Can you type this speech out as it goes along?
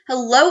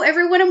Hello,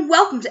 everyone, and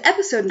welcome to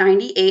episode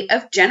 98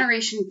 of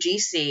Generation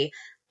GC.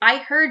 I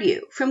Heard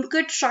You from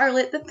Good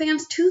Charlotte, the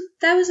band's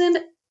 2000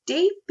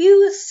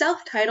 debut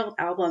self-titled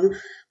album.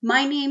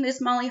 My name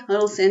is Molly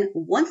Huddleston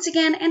once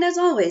again, and as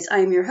always, I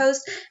am your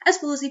host, as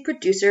well as the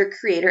producer,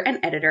 creator, and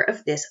editor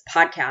of this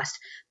podcast.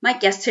 My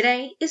guest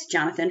today is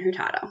Jonathan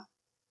Hurtado.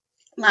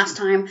 Last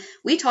time,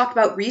 we talked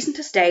about Reason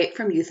to Stay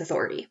from Youth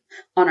Authority.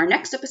 On our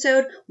next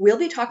episode, we'll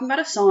be talking about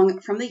a song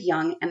from The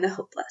Young and the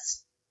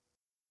Hopeless.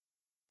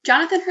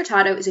 Jonathan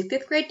Hurtado is a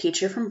 5th grade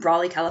teacher from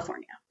Raleigh,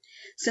 California.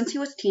 Since he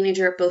was a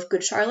teenager, both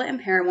Good Charlotte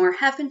and Paramore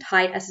have been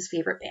tied as his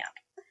favorite band.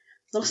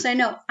 Little side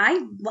note,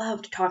 I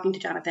loved talking to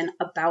Jonathan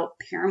about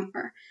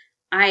Paramore.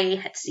 I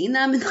had seen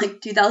them in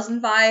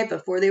 2005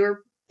 before they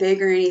were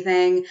big or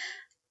anything.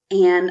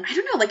 And I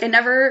don't know, I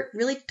never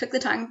really took the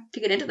time to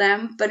get into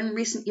them. But in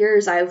recent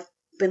years, I've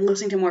been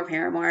listening to more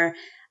Paramore,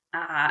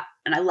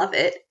 and I love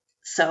it.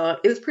 So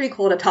it was pretty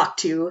cool to talk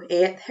to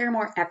a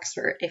Paramore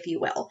expert, if you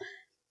will.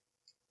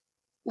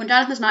 When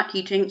Jonathan's not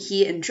teaching,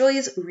 he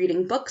enjoys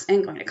reading books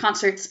and going to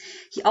concerts.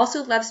 He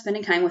also loves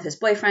spending time with his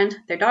boyfriend,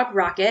 their dog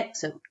Rocket,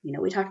 so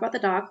we talked about the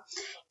dog,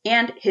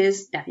 and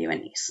his nephew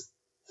and niece.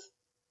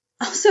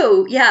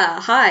 Also,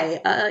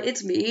 hi,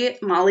 it's me,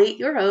 Molly,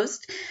 your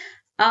host.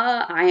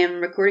 I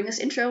am recording this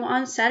intro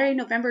on Saturday,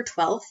 November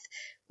 12th,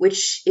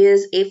 which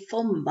is a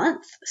full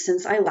month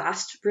since I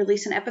last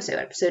released an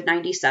episode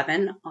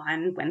 97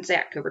 on Wednesday,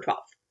 October 12th.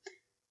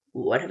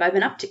 What have I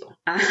been up to?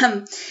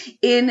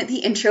 In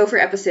the intro for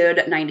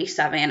episode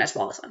 97, as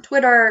well as on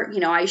Twitter,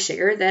 I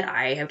shared that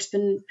I have just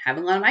been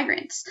having a lot of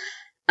migraines.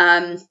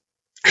 I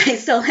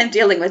still am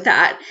dealing with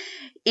that.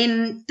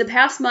 In the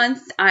past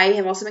month, I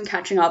have also been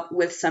catching up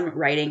with some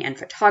writing and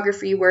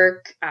photography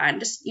work,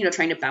 and just,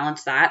 trying to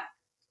balance that.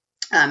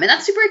 And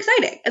that's super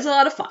exciting. It's a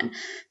lot of fun.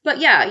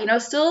 But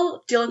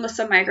still dealing with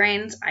some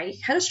migraines. I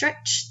had a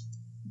stretch,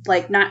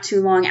 not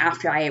too long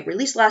after I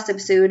released last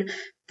episode,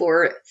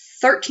 for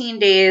 13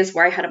 days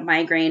where I had a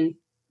migraine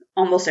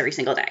almost every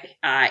single day.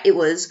 It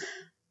was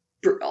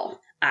brutal.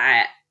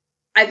 I've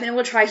been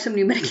able to try some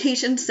new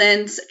medications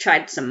since,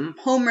 tried some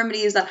home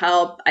remedies that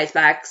help, ice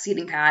packs,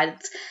 heating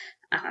pads,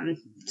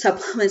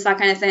 supplements, that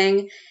kind of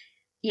thing.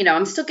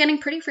 I'm still getting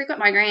pretty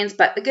frequent migraines,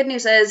 but the good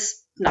news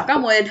is, knock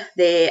on wood,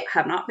 they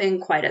have not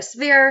been quite as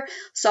severe,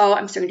 so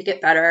I'm starting to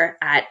get better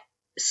at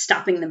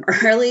stopping them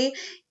early,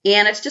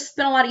 and it's just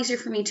been a lot easier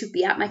for me to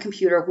be at my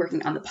computer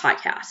working on the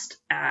podcast.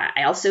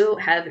 I also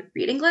have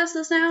reading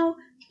glasses now.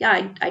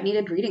 I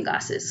needed reading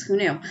glasses. Who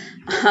knew?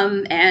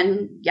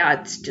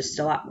 It's just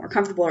a lot more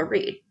comfortable to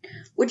read.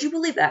 Would you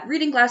believe that?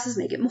 Reading glasses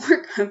make it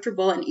more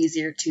comfortable and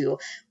easier to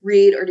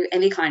read or do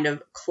any kind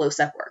of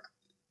close-up work.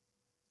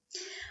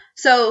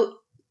 So,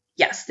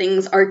 yes,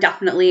 things are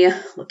definitely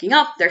looking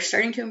up. They're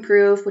starting to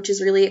improve, which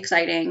is really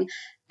exciting.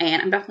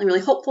 And I'm definitely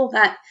really hopeful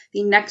that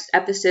the next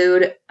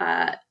episode,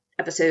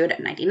 episode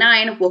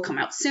 99, will come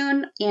out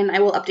soon. And I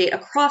will update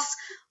across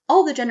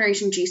all the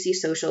Generation GC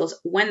socials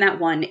when that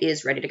one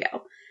is ready to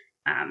go.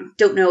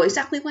 Don't know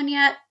exactly when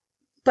yet,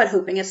 but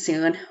hoping it's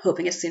soon.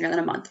 Hoping it's sooner than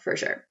a month for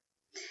sure.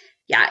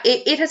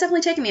 It has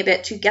definitely taken me a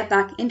bit to get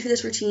back into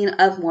this routine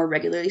of more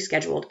regularly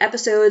scheduled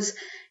episodes.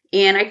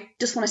 And I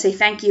just want to say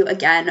thank you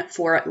again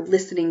for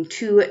listening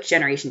to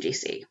Generation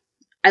GC.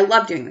 I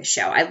love doing this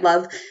show. I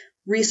love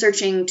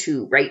researching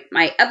to write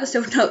my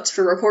episode notes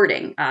for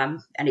recording.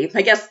 Any of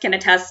my guests can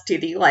attest to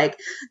the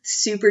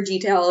super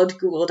detailed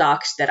Google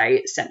Docs that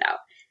I send out.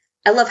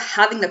 I love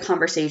having the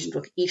conversations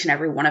with each and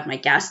every one of my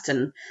guests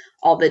and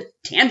all the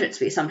tangents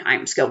we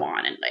sometimes go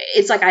on. And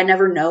it's I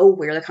never know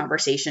where the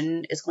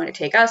conversation is going to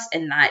take us,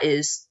 and that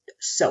is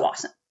so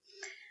awesome.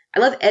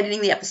 I love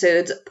editing the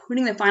episodes,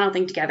 putting the final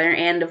thing together,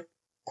 and of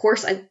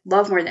course, I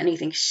love more than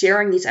anything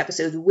sharing these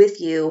episodes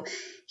with you,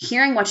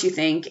 hearing what you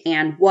think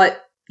and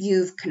what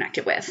you've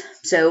connected with.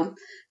 So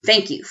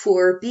thank you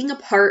for being a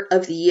part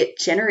of the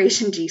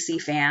Generation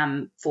GC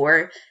fam,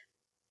 for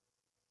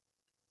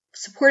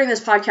supporting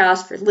this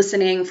podcast, for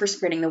listening, for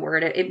spreading the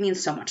word. It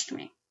means so much to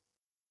me.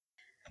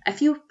 A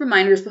few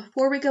reminders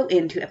before we go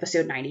into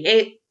episode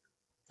 98.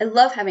 I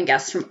love having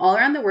guests from all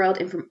around the world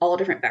and from all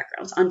different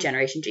backgrounds on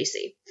Generation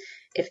GC.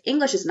 If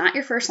English is not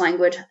your first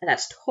language,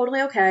 that's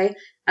totally okay.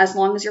 As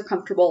long as you're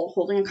comfortable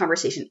holding a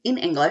conversation in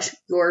English,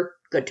 you're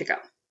good to go.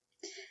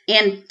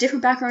 And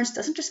different backgrounds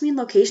doesn't just mean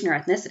location or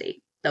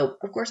ethnicity. Though,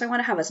 of course, I want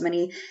to have as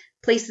many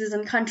places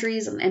and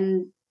countries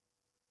and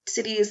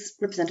cities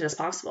represented as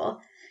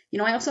possible.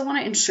 I also want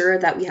to ensure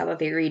that we have a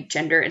varied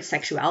gender and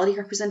sexuality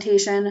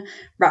representation,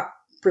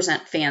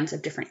 represent fans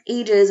of different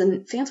ages,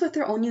 and fans with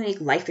their own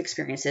unique life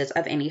experiences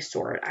of any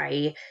sort.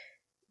 I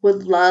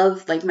would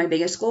love, my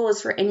biggest goal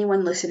is for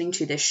anyone listening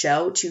to this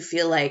show to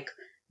feel like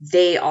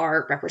they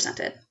are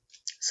represented.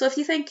 So if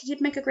you think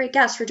you'd make a great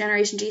guest for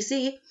Generation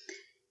GC,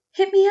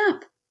 hit me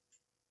up.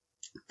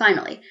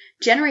 Finally,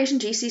 Generation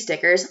GC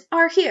stickers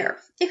are here.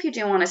 If you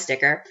do want a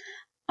sticker,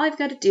 all you've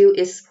got to do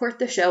is support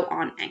the show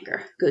on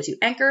Anchor. Go to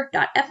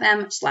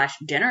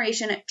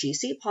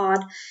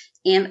anchor.fm/GenerationGCPod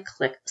and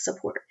click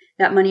support.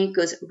 That money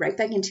goes right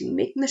back into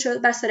making the show the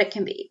best that it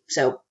can be.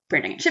 So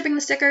printing and shipping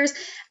the stickers,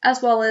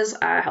 as well as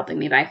helping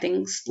me buy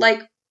things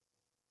like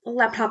a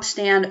laptop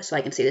stand so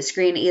I can see the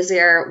screen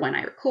easier when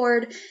I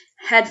record,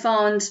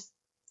 headphones,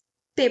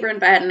 paper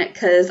and pen,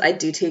 because I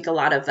do take a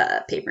lot of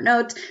paper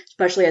notes,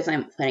 especially as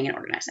I'm planning and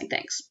organizing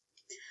things.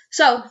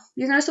 So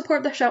you're going to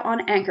support the show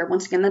on Anchor.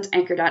 Once again, that's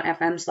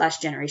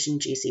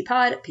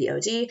anchor.fm/GenerationGCPod,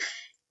 P-O-D.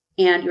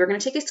 And you're going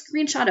to take a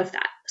screenshot of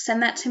that.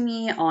 Send that to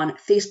me on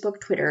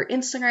Facebook, Twitter,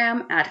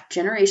 Instagram at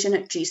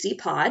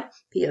GenerationGCPod,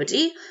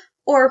 P-O-D,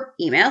 or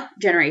email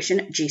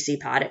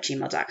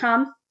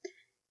generationgcpod@gmail.com,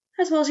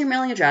 as well as your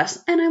mailing address,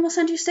 and I will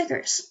send you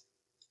stickers.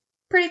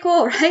 Pretty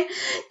cool, right?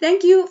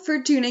 Thank you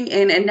for tuning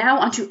in, and now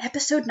on to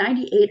episode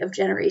 98 of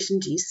Generation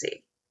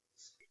GC.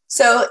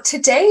 So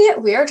today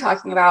we are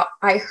talking about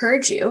I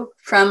Heard You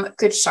from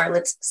Good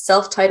Charlotte's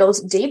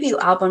self-titled debut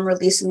album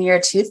released in the year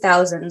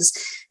 2000s.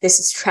 This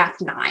is track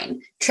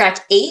 9.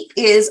 Track 8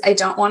 is I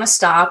Don't Want to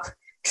Stop.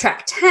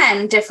 Track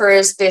 10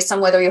 differs based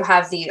on whether you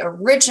have the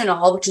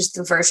original, which is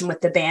the version with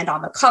the band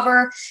on the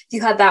cover. If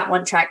you had that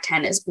one, track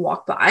 10 is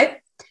Walk By.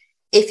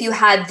 If you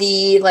had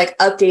the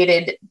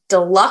updated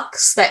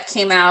deluxe that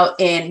came out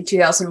in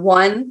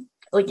 2001,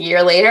 a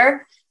year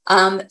later,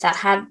 that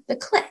had The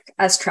Click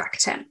as track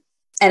 10.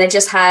 And it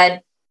just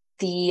had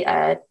the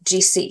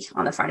GC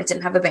on the front. It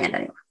didn't have a band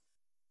anymore.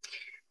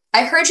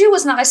 I Heard You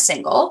was not a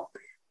single,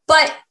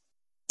 but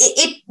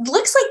it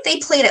looks like they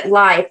played it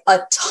live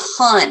a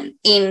ton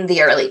in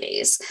the early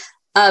days.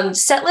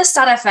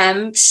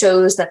 Setlist.fm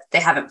shows that they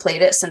haven't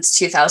played it since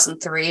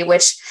 2003,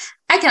 which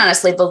I can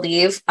honestly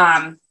believe.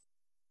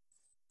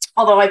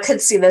 Although I could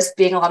see this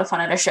being a lot of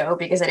fun at a show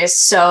because it is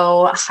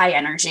so high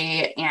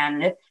energy,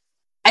 and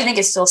I think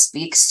it still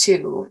speaks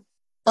to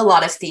a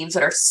lot of themes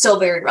that are still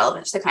very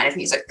relevant to the kind of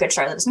music Good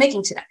Charlotte is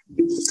making today.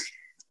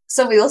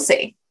 So we will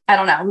see. I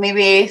don't know.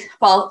 Maybe,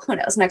 well, who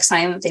knows? Next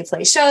time they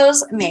play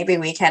shows, maybe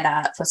we can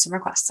put some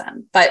requests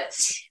in. But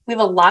we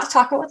have a lot to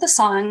talk about with the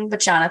song. But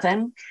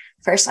Jonathan,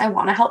 first, I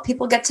want to help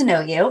people get to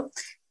know you.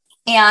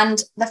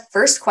 And the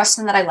first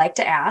question that I like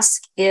to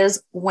ask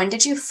is, when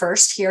did you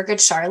first hear Good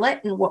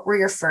Charlotte, and what were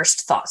your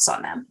first thoughts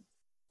on them?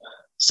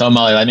 So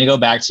Molly, let me go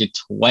back to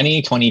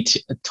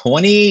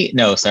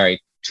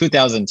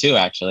 2002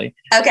 actually.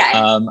 Okay.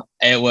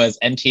 It was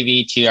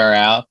MTV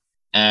TRL,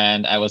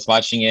 and I was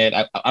watching it.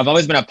 I've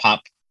always been a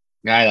pop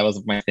guy. That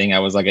was my thing. I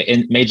was like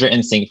a major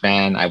NSYNC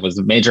fan. I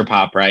was major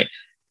pop, right?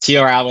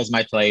 TRL was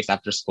my place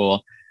after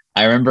school.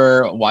 I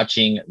remember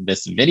watching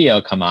this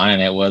video come on,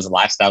 and it was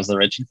Lifestyles of the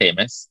Rich and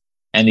Famous.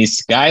 And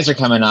these guys are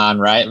coming on,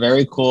 right?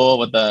 Very cool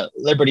with the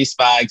Liberty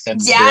spikes.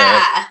 And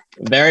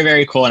very,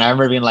 very cool. And I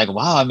remember being like,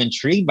 wow, I'm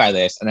intrigued by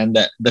this. And then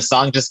the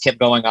song just kept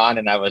going on,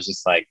 and I was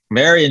just like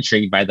very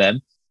intrigued by them.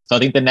 So I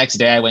think the next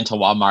day I went to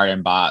Walmart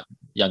and bought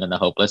Young and the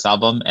Hopeless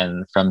album.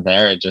 And from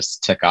there, it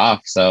just took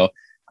off. So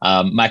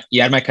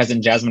you had my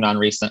cousin Jasmine on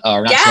not too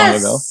long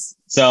ago.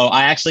 So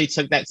I actually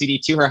took that CD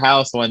to her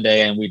house one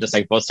day, and we just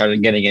both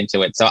started getting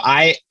into it. So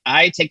I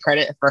take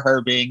credit for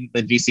her being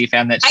the GC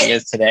fan that she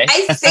is today.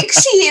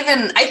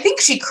 I think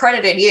she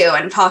credited you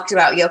and talked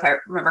about you, if I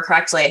remember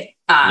correctly.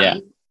 Yeah.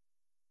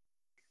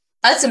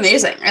 That's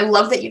amazing. I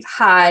love that you've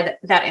had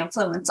that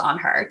influence on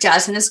her.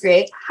 Jasmine is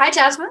great. Hi,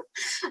 Jasmine.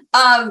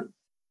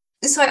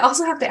 So I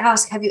also have to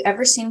ask, have you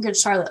ever seen Good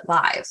Charlotte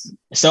live?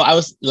 So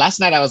last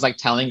night I was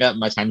tallying up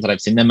my times that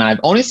I've seen them, and I've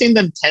only seen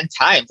them 10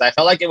 times. I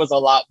felt like it was a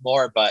lot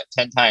more, but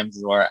 10 times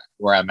is where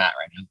I'm at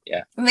right now.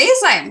 Yeah.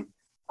 Amazing.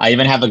 I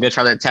even have a Good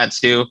Charlotte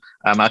tattoo,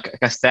 a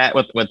cassette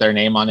with their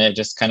name on it,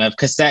 just kind of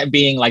cassette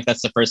being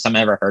that's the first time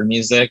I ever heard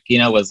music,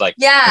 was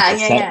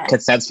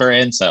cassettes were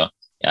in. So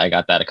yeah, I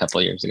got that a couple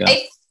of years ago.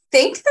 I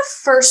think the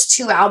first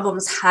 2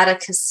 albums had a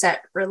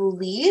cassette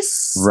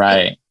release.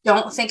 Right. I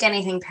don't think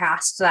anything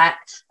past that.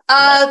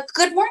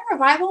 Good Morning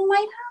Revival might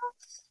have.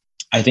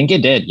 I think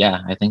it did. Yeah,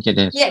 I think it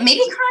did. Yeah,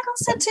 maybe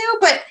Chronicles did too,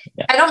 but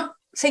I don't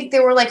think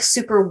they were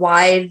super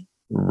wide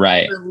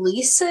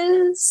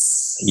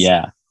releases.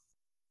 Yeah.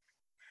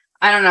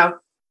 I don't know.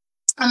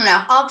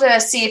 I'll have to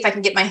see if I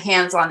can get my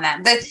hands on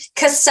them. The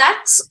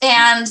cassettes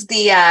and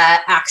the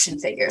action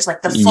figures,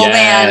 the full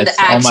band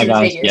action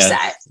figure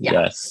set. Yeah.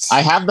 Yes.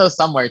 I have those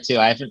somewhere too.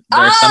 They're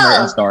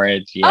somewhere in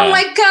storage. Yeah. Oh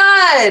my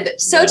God.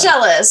 So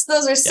jealous.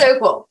 Those are so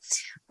cool.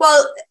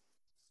 Well,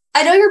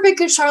 I know you're a big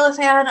Good Charlotte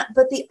fan,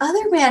 but the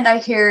other band I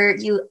hear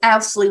you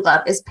absolutely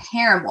love is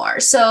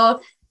Paramore.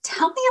 So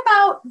tell me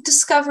about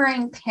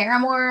discovering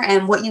Paramore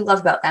and what you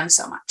love about them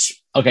so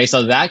much. Okay,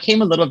 so that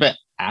came a little bit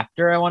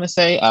after, I want to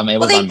say. It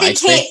was on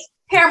MySpace.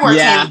 Paramore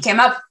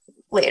came up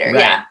later.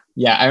 Right.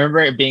 Yeah, I remember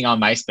it being on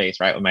MySpace,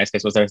 right? When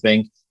MySpace was their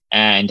thing.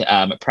 And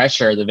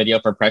Pressure, the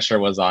video for Pressure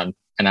was on.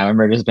 And I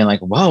remember just being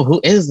like, whoa,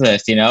 who is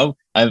this? A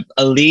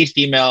lead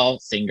female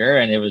singer.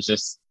 And it was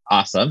just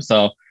awesome.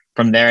 So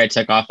from there, it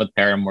took off with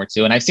Paramore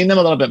too. And I've seen them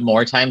a little bit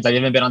more times. I've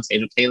even been on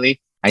stage with Kaylee.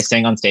 I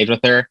sang on stage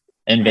with her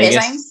in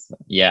Vegas.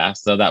 Yeah,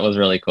 so that was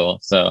really cool.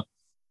 So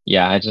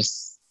yeah,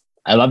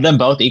 I love them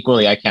both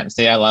equally. I can't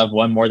say I love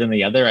one more than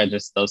the other.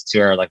 Those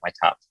two are my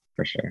top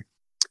for sure.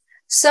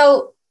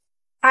 So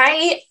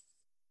I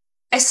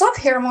saw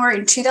Paramore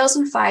in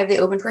 2005. They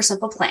opened for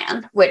Simple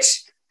Plan,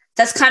 which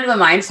That's kind of a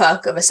mind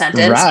fuck of a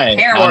sentence. Right.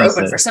 Paramore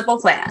Honestly. open for Simple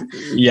Plan.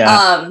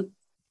 Yeah.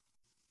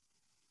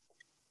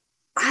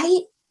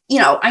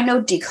 I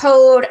know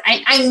Decode.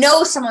 I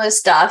know some of this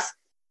stuff.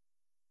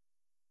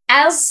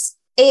 As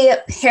a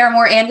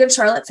Paramore and Good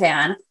Charlotte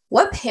fan,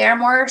 what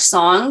Paramore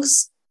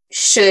songs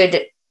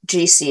should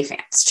GC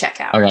fans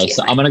check out? Okay,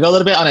 so I'm gonna go a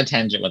little bit on a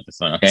tangent with this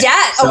one. Okay.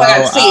 Yeah. So, oh my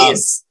god,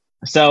 please.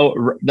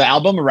 The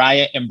album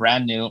Riot and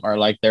Brand New are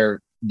like their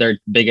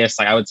biggest,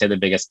 like I would say the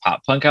biggest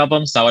pop punk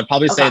albums. So I would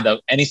probably say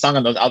any song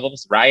on those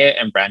albums, Riot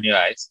and Brand New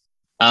Eyes.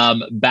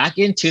 Back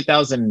in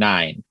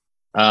 2009,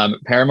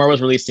 Paramore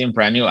was releasing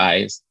Brand New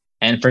Eyes,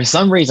 and for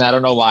some reason I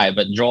don't know why,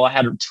 but Joel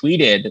had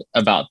tweeted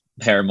about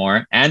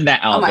Paramore and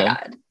that album. Oh my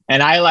god.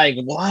 And I like,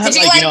 what?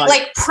 Did you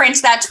like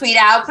print that tweet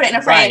out, put it in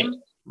a frame?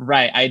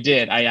 Right, I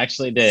did. I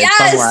actually did. Yes!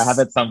 Somewhere. I have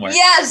it somewhere.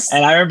 Yes.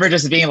 And I remember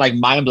just being like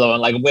mind blown,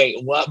 like,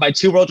 wait, what? My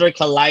two worlds are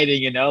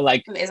colliding,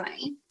 like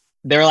amazing.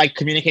 They were like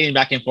communicating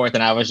back and forth,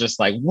 and I was just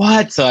like,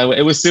 what? So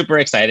it was super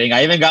exciting.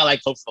 I even got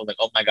like hopes. I was like,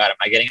 oh my god, am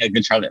I getting a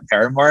Good Charlotte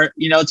Paramore,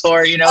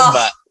 tour,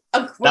 but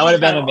that would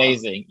have been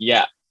amazing.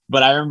 Yeah.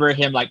 But I remember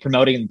him like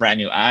promoting Brand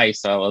New Eyes.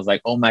 So I was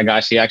like, oh my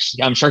gosh,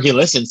 I'm sure he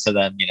listens to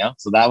them,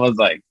 So that was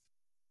like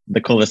the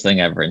coolest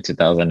thing ever in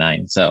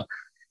 2009. So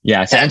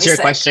yeah, to answer your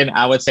question,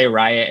 I would say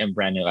Riot and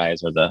Brand New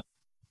Eyes were the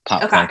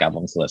pop punk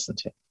albums to listen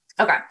to.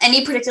 Okay.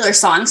 Any particular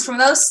songs from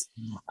those?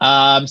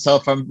 So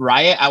from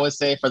Riot, I would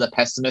say for The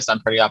Pessimist,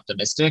 I'm Pretty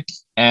Optimistic.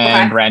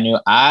 And Brand New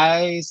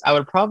Eyes, I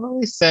would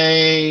probably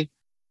say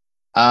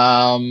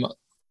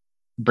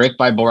Brick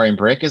by Boring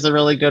Brick is a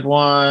really good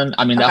one.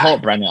 I mean, that whole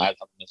Brand New Eyes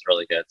album is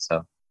really good.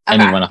 So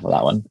anyone off of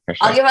that one, for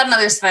sure. I'll give it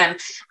another spin.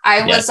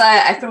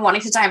 I've been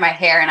wanting to dye my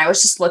hair, and I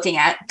was just looking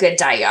at Good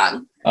Die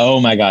Young.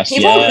 Oh my gosh.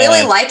 People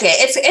really like it.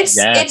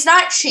 It's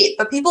not cheap,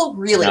 but people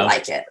really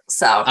like it.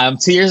 So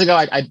 2 years ago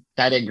I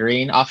dyed it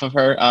green off of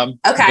her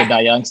Good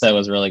Die Young, so it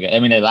was really good. I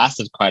mean, it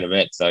lasted quite a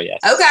bit, so yes.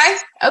 Okay.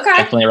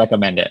 Definitely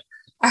recommend it.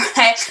 All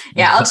right.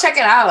 Yeah, I'll check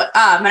it out.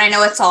 And I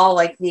know it's all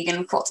like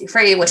vegan, cruelty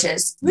free, which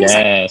is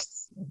amazing.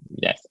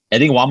 Yes. I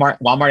think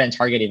Walmart and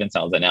Target even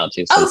sells it now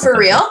too. So for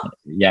real?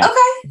 Yeah.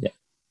 Okay.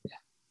 Yeah.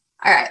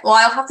 All right. Well,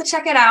 I'll have to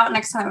check it out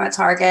next time I'm at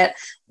Target.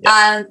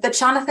 Yeah. But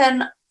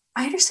Jonathan,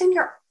 I understand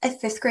you're a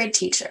fifth grade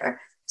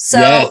teacher. So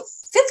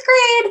fifth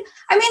grade,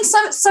 I mean,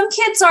 some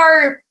kids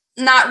are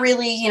not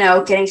really,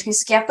 getting to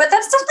music yet, but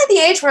that's definitely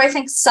the age where I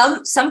think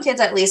some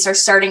kids at least are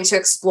starting to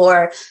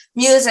explore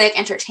music,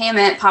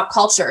 entertainment, pop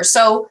culture.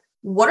 So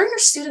what are your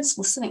students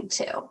listening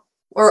to?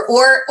 Or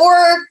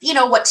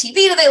what TV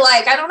do they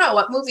like? I don't know.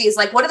 What movies?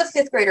 Like, what are the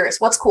fifth graders?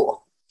 What's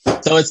cool?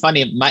 So it's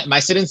funny. My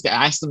students, I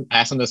asked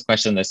them this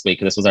question this week.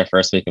 This was our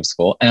first week of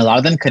school, and a lot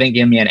of them couldn't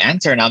give me an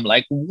answer. And I'm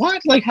like,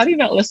 what? Like, how do you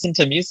not listen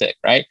to music,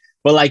 right?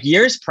 But like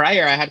years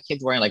prior, I had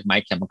kids wearing like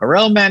My Chemical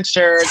Romance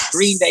shirts,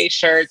 Green Day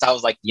shirts. I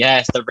was like,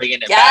 yes, they're bringing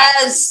it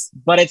back.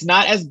 But it's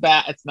not as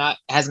bad.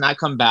 Has not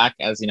come back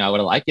as I would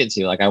have liked it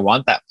to. Like, I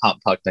want that pop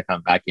punk to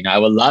come back. I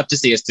would love to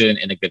see a student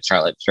in a Good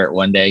Charlotte shirt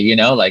one day.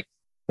 Like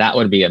that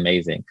would be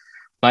amazing.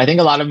 But I think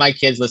a lot of my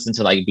kids listen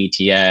to like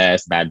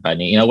BTS, Bad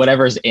Bunny,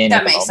 whatever's in.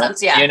 That makes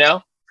sense, yeah.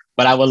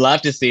 But I would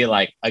love to see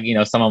like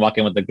someone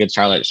walking with a Good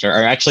Charlotte shirt,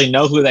 or actually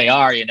know who they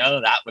are.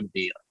 That would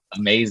be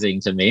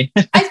amazing to me.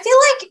 I feel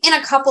like in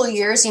a couple of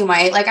years you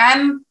might, like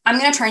I'm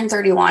going to turn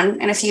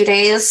 31 in a few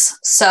days,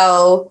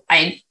 so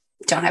I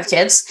don't have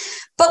kids.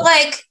 But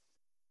like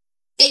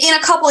in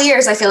a couple of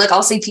years, I feel like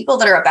I'll see people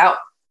that are about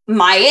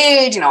my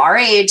age, our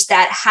age,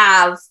 that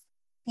have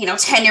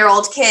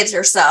 10-year-old kids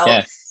or so.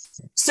 Yes.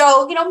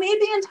 So,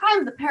 maybe in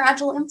time, the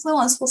parental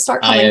influence will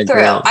start coming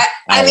through.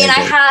 I mean, I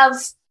have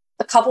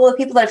a couple of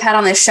people that I've had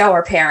on this show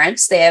are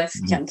parents. They have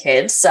young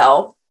kids.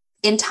 So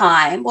in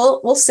time,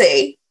 we'll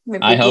see.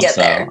 Maybe I hope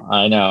so. There.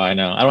 I know. I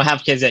don't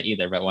have kids yet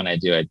either, but when I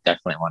do, I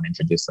definitely want to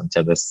introduce them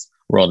to this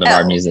world of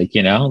our music,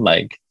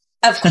 like.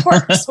 Of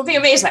course. Would be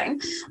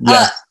amazing.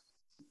 Yeah.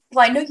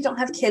 Well, I know you don't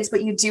have kids,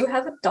 but you do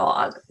have a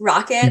dog,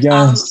 Rocket.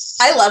 Yes.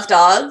 I love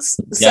dogs,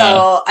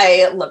 so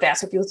I love to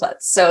ask what people's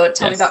pets. So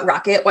tell me about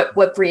Rocket.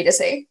 What breed is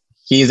he?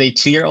 He is a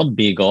 2-year-old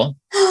beagle.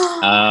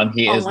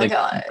 He is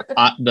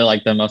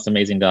the most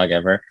amazing dog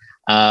ever.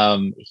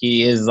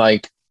 He is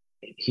like,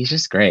 he's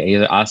just great.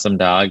 He's an awesome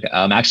dog.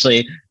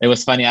 Actually, it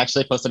was funny. I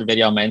actually posted a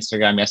video on my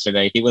Instagram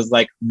yesterday. He was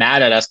like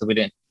mad at us because we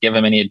didn't give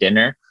him any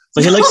dinner.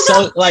 So he looked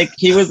so like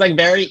he was like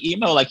very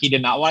emo, like he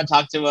did not want to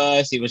talk to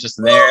us. He was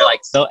just there,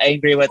 like so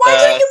angry with us.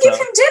 Why didn't you give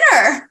him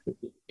dinner?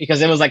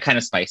 Because it was like kind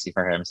of spicy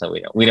for him, so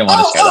we didn't want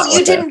to share that. Oh,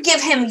 you didn't give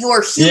him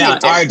your human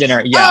dinner. Our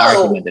dinner. Yeah,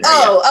 our human dinner.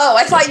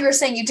 I thought you were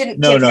saying you didn't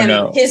give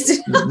him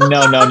his dinner.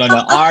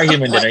 No. Our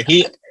human dinner.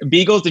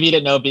 Beagles, if you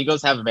didn't know,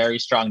 beagles have very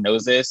strong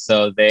noses,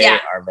 so they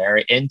are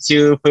very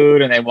into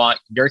food and they want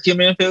your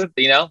human food,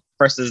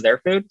 versus their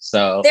food.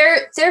 So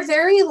they're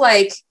very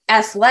like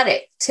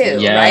athletic too,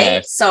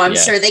 right? So I'm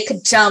sure they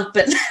could jump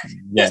and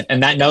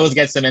and that nose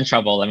gets them in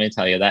trouble. Let me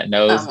tell you, that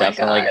nose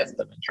definitely gets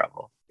them in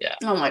trouble. Yeah.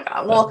 Oh my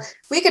God. Well,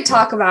 we could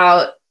talk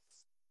about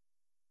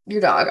your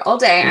dog all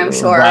day, I'm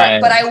sure.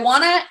 Right. But I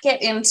want to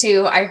get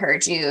into I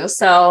Heard You.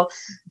 So,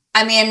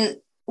 I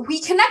mean, we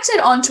connected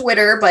on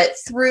Twitter, but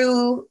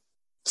through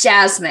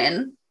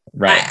Jasmine.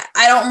 Right.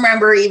 I don't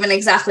remember even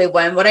exactly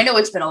when, but I know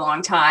it's been a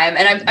long time.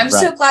 And I'm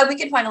so glad we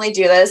can finally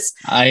do this.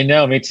 I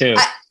know, me too.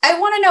 I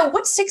want to know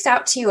what sticks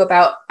out to you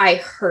about I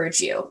Heard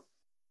You.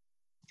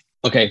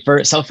 Okay,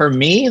 for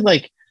me,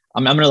 like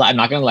I'm not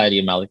gonna lie to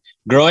you, Molly.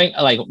 Growing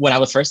like when I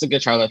was first a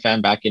Good Charlotte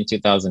fan back in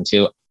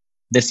 2002,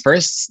 this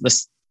first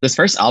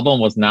album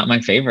was not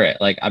my favorite.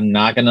 Like I'm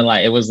not gonna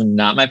lie, it was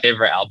not my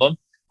favorite album.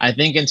 I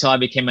think until I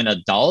became an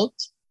adult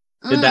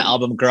did that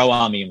album grow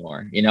on me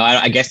more. You know,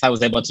 I guess I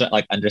was able to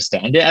like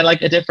understand it at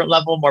like a different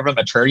level, more of a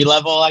maturity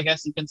level, I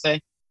guess you can say.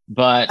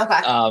 But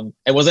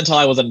it wasn't until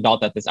I was an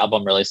adult that this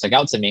album really stuck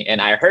out to me.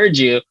 And I Heard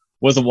You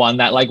was the one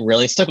that like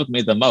really stuck with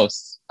me the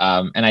most.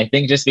 And I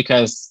think just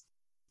because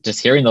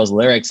just hearing those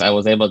lyrics, I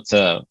was able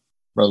to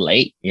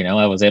relate, you know,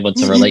 I was able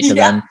to relate to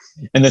them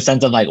in the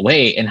sense of like,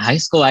 wait, in high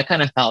school, I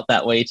kind of felt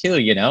that way too,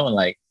 you know, and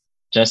like,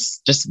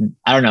 just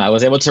I don't know, I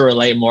was able to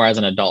relate more as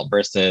an adult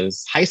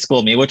versus high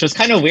school me, which was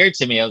kind of weird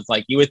to me. I was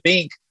like, you would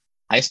think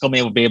high school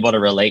me would be able to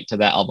relate to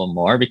that album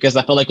more because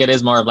I feel like it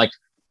is more of like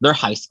their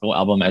high school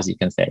album, as you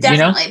can say.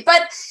 Definitely. You know?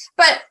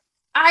 But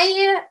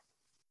I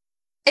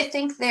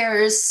think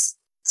there's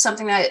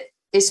something that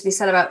is to be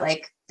said about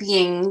like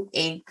being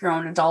a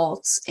grown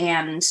adult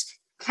and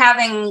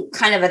having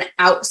kind of an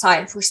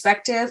outside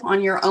perspective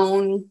on your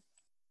own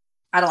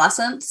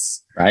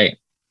adolescence. Right.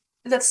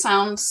 That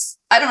sounds,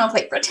 I don't know if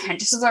like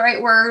pretentious is the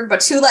right word,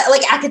 but too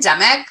like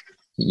academic.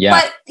 Yeah.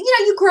 But you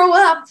know, you grow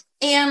up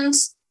and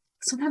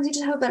sometimes you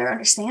just have a better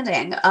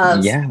understanding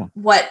of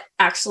what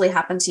actually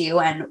happened to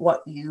you and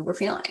what you were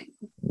feeling.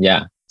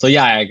 Yeah. So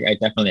yeah, I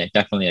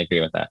definitely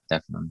agree with that.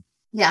 Definitely.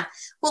 Yeah.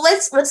 Well,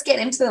 let's get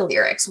into the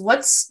lyrics.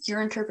 What's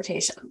your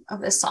interpretation of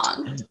this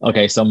song?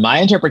 Okay, so my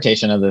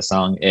interpretation of this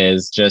song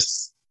is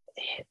just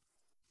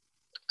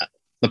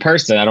the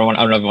person. I don't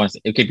know if it wants.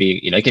 It could be,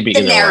 you know, it could be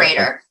the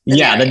narrator.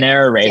 The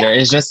narrator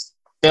is just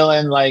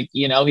feeling like,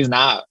 you know, he's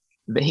not.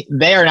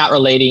 They are not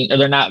relating, or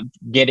they're not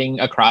getting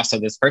across to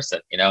this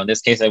person. You know, in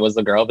this case, it was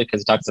the girl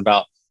because it talks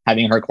about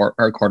having her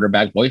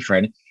quarterback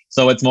boyfriend.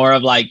 So it's more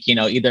of like, you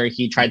know, either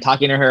he tried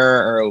talking to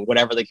her or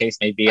whatever the case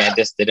may be, and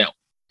just didn't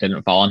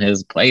fall in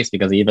his place,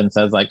 because he even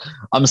says like,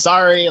 I'm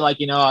sorry, like,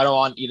 you know, I don't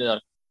want you to,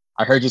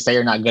 I heard you say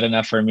you're not good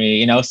enough for me,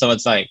 you know? So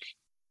it's like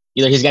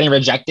either he's getting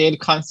rejected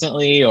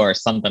constantly or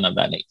something of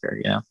that nature,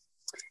 you know?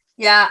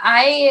 Yeah,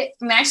 I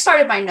mean, I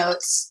started my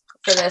notes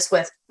for this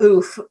with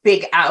oof,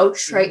 big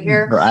ouch right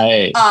here.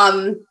 Right.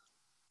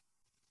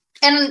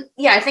 And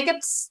yeah, I think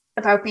it's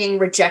about being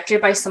rejected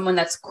by someone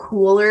that's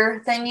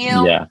cooler than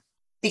you. Yeah.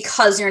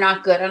 Because you're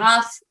not good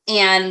enough.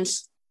 And,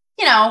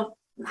 you know,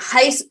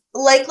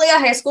 likely a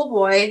high school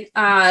boy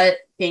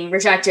being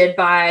rejected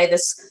by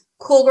this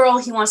cool girl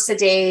he wants to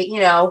date. You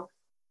know,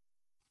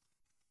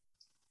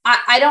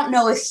 I don't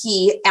know if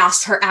he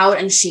asked her out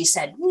and she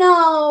said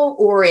no,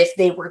 or if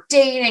they were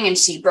dating and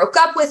she broke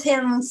up with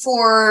him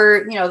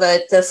for, you know,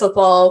 the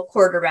football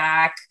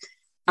quarterback.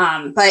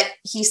 But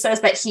he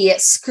says that he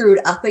screwed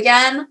up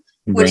again,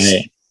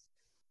 which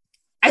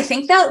I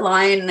think that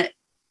line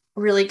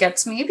really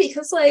gets me,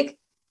 because like,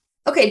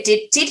 okay,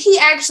 did he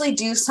actually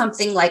do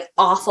something like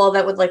awful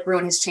that would like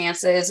ruin his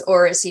chances,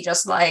 or is he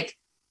just like,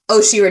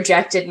 oh, she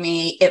rejected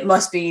me, it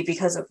must be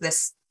because of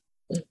this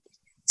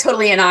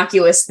totally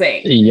innocuous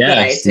thing that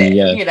I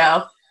did, you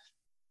know?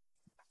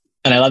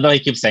 And I love that he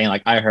keeps saying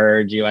like, I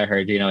heard you,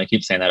 you know, he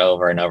keeps saying that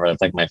over and over.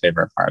 That's like my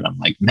favorite part. I'm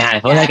like, man,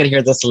 if only I could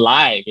hear this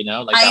live, you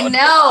know? Like, I know,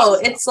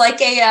 awesome. It's like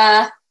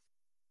a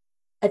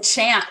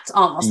chant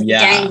almost, like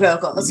gang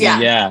vocals.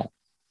 Yeah.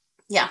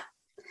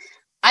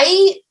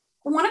 I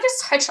want to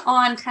just touch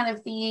on kind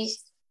of the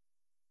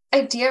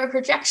idea of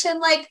rejection.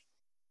 Like,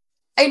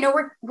 I know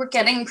we're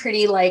getting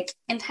pretty like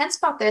intense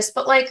about this,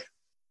 but like,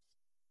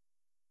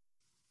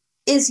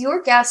 is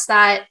your guess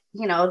that,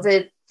 you know,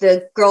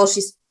 the girl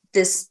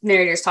this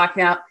narrator is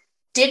talking about,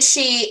 did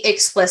she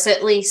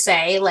explicitly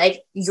say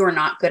like, you're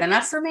not good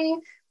enough for me?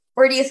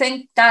 Or do you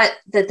think that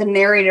the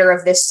narrator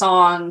of this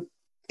song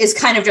is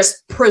kind of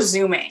just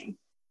presuming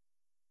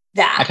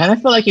that? I kind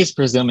of feel like he's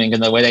presuming in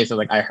the way they said,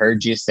 like, I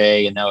heard you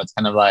say, you know, it's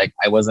kind of like,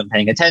 I wasn't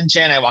paying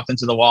attention, I walked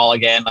into the wall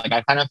again. Like,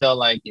 I kind of feel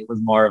like it was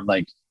more of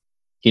like,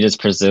 he just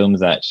presumes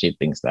that she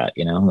thinks that,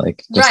 you know,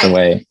 like just the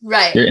way.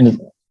 Right.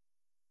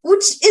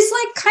 Which is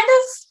like kind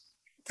of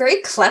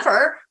very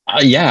clever.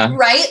 Yeah.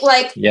 Right?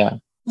 Like, yeah.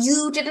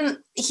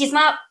 He's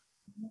not,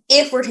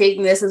 if we're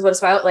taking this as what it's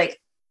about, like,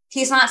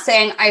 he's not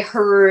saying, I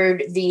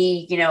heard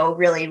the, you know,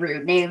 really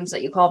rude names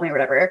that you called me or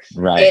whatever.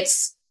 Right.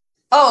 It's,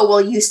 oh,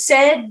 well, you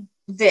said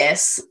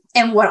this,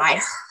 and what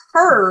I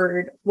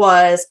heard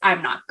was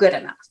I'm not good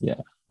enough.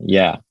 Yeah.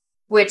 Yeah.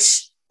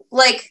 Which,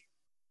 like,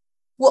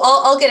 well,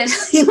 I'll get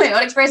into my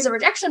own experience of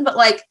rejection, but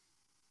like,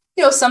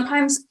 you know,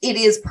 sometimes it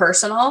is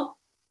personal.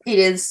 It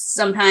is,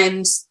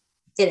 sometimes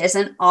it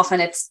isn't.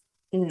 Often it's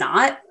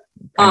not.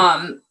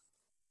 Okay.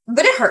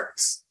 But it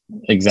hurts.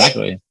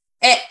 Exactly.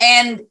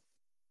 And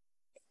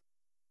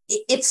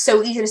it's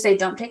so easy to say,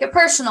 don't take it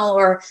personal,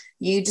 or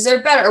you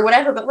deserve better, or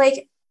whatever, but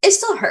like, it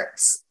still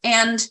hurts.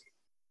 And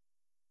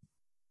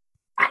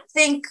I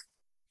think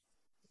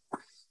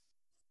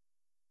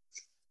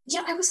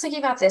yeah, I was thinking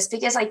about this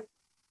because I'm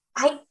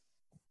trying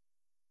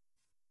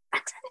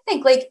to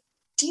think, like,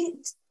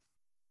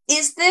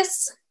 is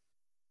this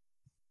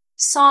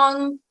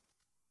song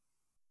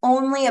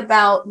only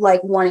about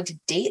like wanting to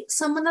date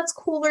someone that's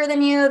cooler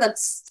than you,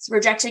 that's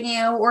rejecting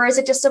you, or is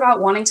it just about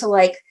wanting to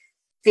like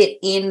fit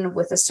in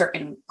with a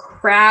certain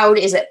crowd?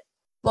 Is it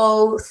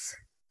both?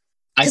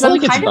 I Because feel I'm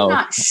like it's kind of both.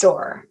 not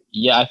sure.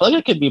 Yeah, I feel like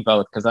it could be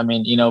both because I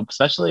mean,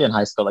 especially in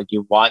high school, like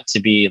you want to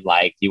be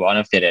like you want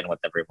to fit in with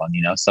everyone.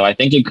 So I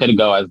think it could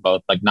go as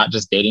both, like not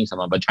just dating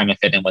someone, but trying to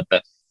fit in with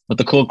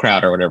the cool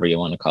crowd or whatever you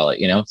want to call it.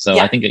 So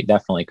Yeah. I think it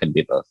definitely could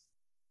be both.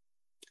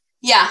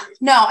 Yeah,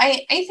 no,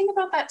 I think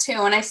about that too.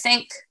 And I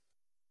think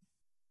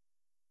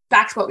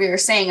back to what we were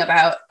saying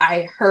about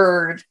I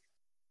heard,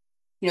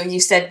 you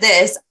said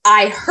this,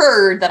 I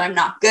heard that I'm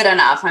not good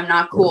enough, I'm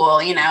not cool.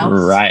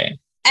 Right.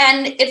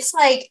 And it's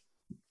like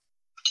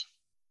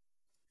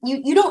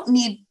you don't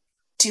need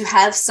to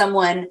have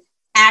someone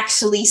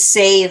actually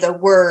say the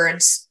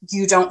words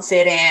you don't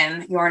fit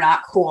in, you're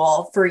not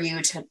cool for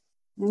you to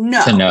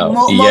know. To know.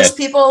 Most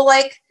people,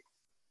 like,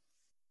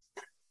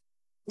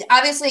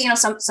 obviously,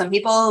 some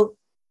people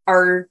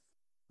are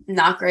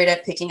not great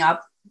at picking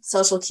up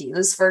social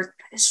cues for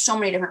so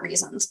many different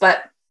reasons.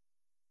 But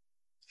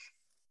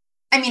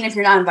I mean, if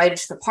you're not invited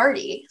to the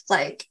party,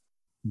 like,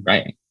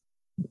 right.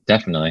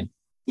 Definitely.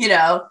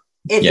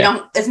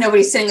 If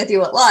nobody's sitting with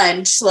you at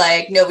lunch,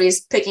 like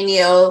nobody's picking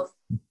you,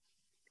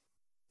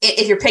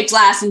 if you're picked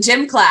last in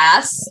gym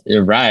class,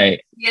 you're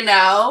right. Yeah.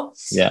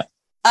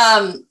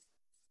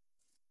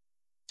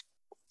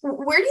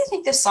 Where do you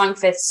think this song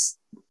fits,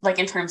 like,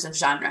 in terms of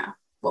genre?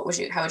 How would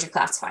you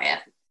classify it?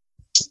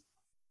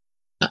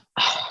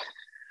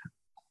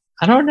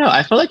 I don't know.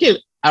 I feel like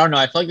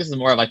this is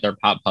more of like their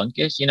pop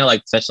punkish,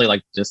 like especially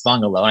like this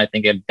song alone. I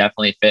think it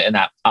definitely fit in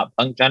that pop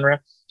punk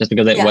genre just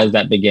because it was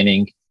that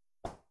beginning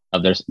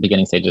of their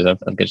beginning stages of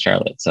Good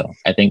Charlotte. So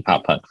I think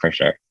pop punk for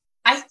sure.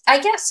 I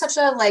get such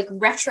a like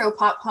retro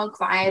pop punk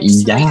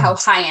vibes, like how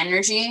high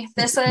energy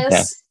this is.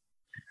 Yeah.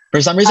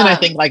 For some reason, I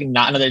think like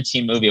Not Another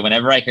Teen Movie.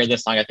 Whenever I hear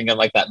this song, I think of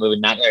like that movie,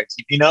 Not Another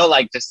Teen.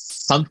 Like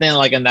just something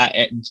like in that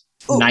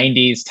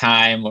 90s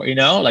time, or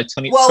like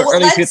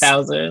early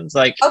 2000s.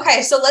 Like,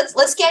 okay, so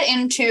let's get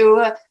into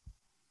a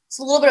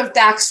little bit of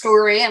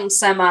backstory and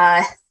some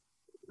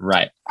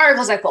right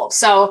articles I pulled.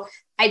 So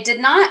I did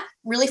not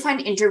really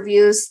find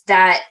interviews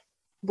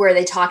where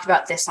they talked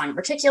about this song in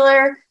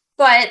particular.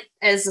 But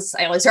as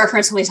I always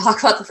reference when we talk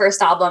about the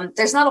first album,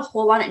 there's not a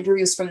whole lot of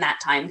interviews from that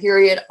time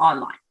period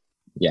online.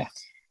 Yeah.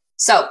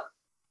 So,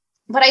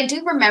 but I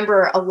do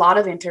remember a lot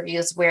of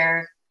interviews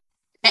where,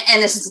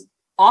 and this is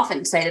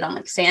often cited on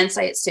like fan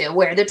sites too,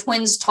 where the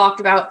twins talked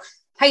about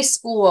high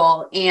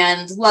school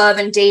and love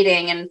and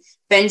dating, and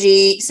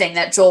Benji saying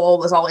that Joel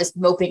was always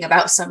moping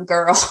about some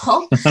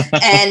girl.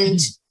 And,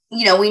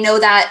 we know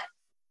that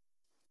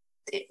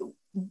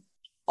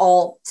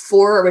all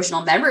 4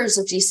 original members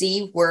of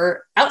GC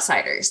were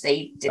outsiders.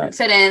 They didn't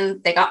fit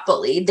in. They got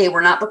bullied. They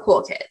were not the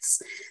cool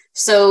kids.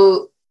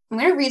 So I'm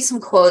going to read some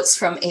quotes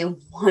from a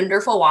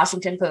wonderful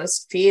Washington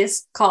Post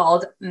piece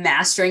called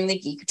Mastering the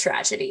Geek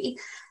Tragedy.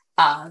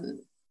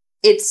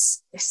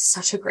 It's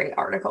such a great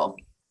article.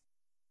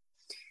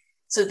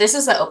 So this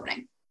is the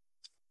opening.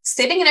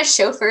 Sitting in a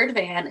chauffeured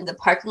van in the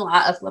parking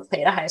lot of La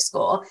Plata High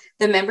School,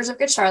 the members of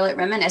Good Charlotte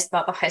reminisce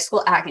about the high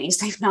school agonies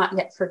they've not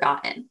yet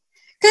forgotten.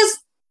 Because,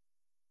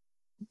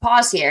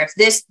 pause here,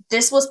 if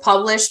this was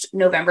published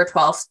November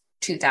 12th,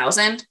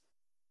 2000,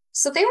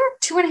 so they were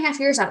 2.5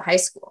 years out of high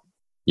school.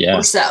 Yeah.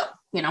 Or so,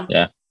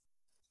 Yeah.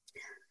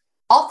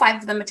 All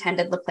 5 of them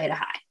attended La Plata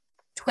High.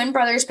 Twin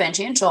brothers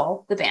Benji and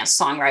Joel, the band's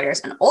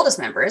songwriters and oldest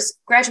members,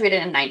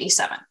 graduated in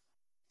 97.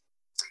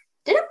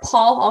 Didn't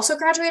Paul also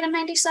graduate in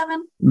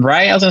 97?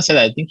 Right, I was going to say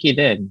that. I think he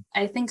did.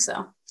 I think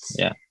so.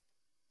 Yeah.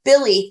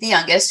 Billy, the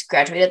youngest,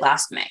 graduated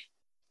last May.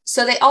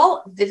 So they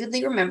all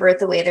vividly remember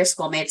the way their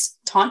schoolmates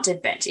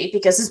taunted Benji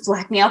because his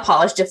black nail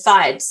polish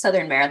defied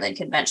Southern Maryland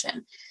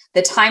convention.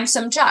 The time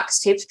some jocks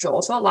taped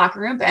Joel to a locker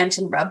room bench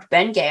and rubbed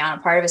Ben Gay on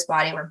a part of his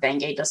body where Ben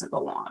Gay doesn't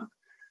belong.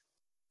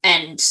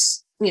 And,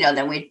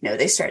 then we know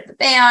they started the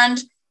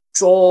band.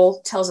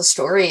 Joel tells a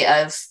story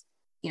of,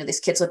 these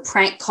kids would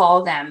prank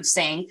call them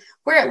saying,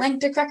 we're at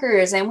Atlantic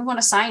Records and we want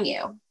to sign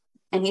you.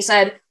 And he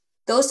said,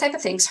 those type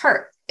of things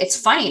hurt. It's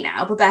funny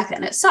now, but back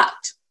then it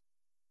sucked.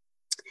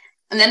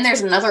 And then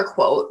there's another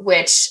quote,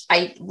 which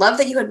I love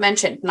that you had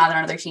mentioned, Not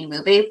Another Teen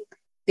Movie,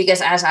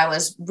 because as I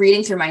was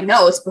reading through my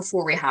notes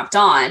before we hopped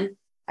on,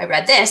 I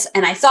read this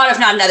and I thought of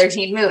Not Another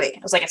Teen Movie. I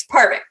was like, it's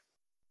perfect.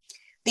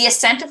 The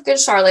Ascent of Good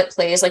Charlotte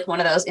plays like one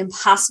of those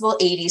impossible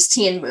 80s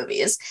teen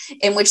movies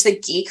in which the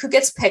geek who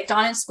gets picked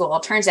on in school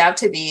turns out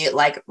to be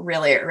like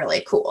really,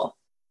 really cool.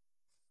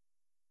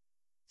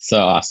 So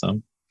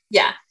awesome.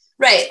 Yeah,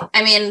 right.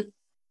 I mean,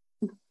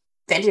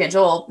 Benji and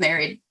Joel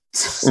married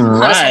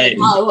right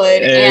in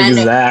Hollywood,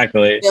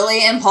 exactly. And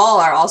Billy and Paul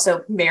are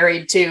also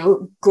married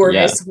to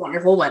gorgeous,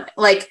 wonderful women.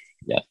 Like,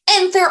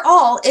 and they're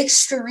all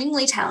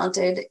extremely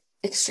talented,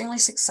 extremely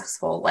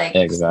successful. Like,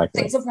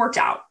 exactly. Things have worked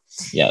out.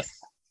 Yes.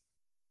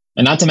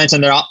 And not to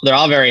mention they're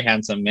all very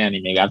handsome men,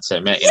 and you got to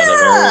admit, they're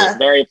Yeah.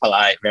 very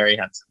polite, very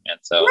handsome men.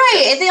 So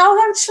Right. And they all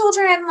have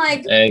children.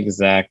 Like,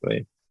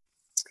 exactly.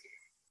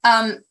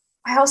 I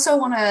also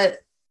want to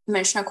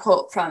mention a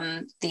quote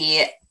from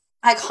the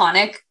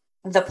iconic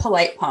The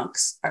Polite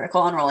Punks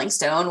article on Rolling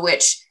Stone,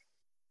 which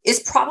is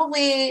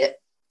probably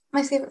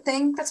my favorite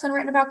thing that's been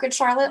written about Good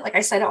Charlotte. Like,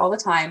 I cite it all the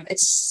time.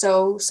 It's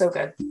so, so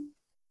good.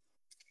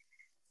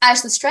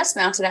 As the stress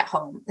mounted at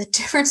home, the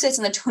differences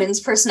in the twins'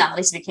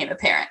 personalities became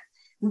apparent.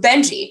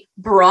 Benji,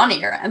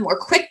 brawnier and more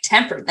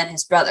quick-tempered than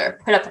his brother,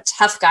 put up a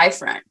tough guy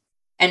front,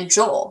 and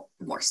Joel,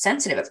 the more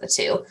sensitive of the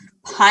two,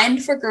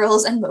 pined for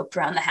girls and moped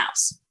around the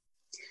house.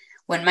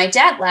 When my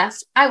dad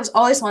left, I was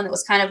always one that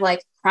was kind of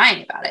like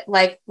crying about it.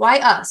 Like, why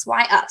us?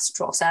 Why us?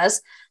 Joel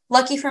says.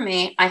 Lucky for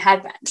me, I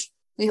had Benj.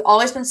 We've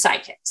always been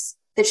sidekicks.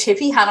 The chip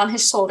he had on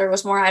his shoulder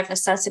was more out of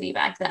necessity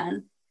back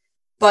then.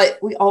 But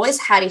we always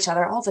had each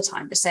other all the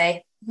time to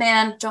say,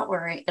 man, don't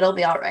worry. It'll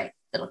be all right.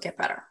 It'll get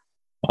better.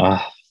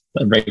 Oh,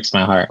 that breaks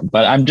my heart.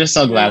 But I'm just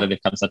so glad that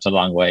they've come such a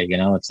long way.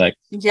 It's like...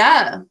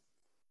 Yeah.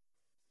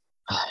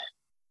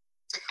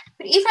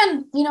 But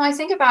even, I was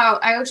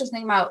just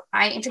thinking about,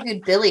 I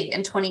interviewed Billy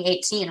in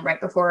 2018, right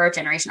before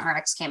Generation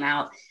RX came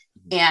out,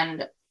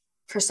 and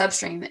for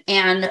Substream.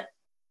 And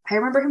I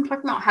remember him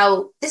talking about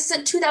how this is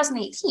in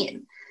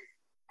 2018,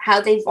 how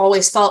they've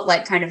always felt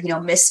like kind of,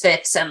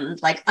 misfits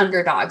and like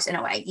underdogs in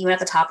a way, even at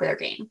the top of their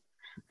game.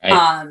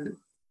 Right.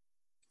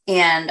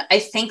 And I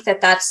think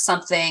that that's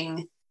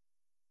something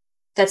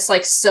that's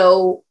like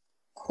so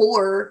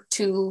core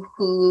to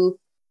who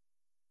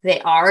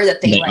they are,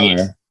 that they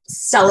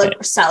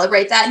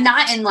celebrate that,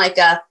 not in like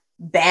a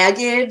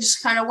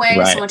baggage kind of way,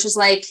 so much as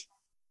like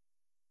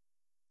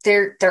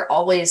they're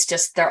always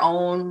just their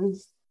own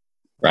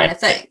kind of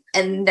thing,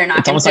 and they're not.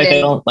 It's almost like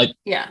they don't like.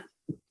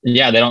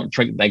 Yeah, they don't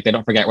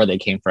forget where they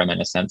came from in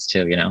a sense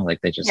too.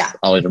 Like they just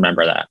always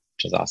remember that,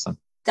 which is awesome.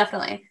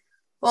 Definitely.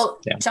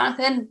 Well,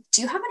 Jonathan,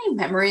 do you have any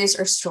memories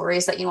or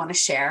stories that you want to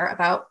share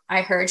about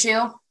I Heard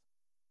You?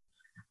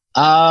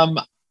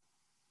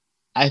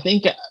 I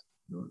think,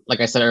 like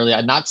I said earlier,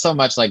 not so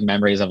much like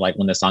memories of like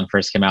when the song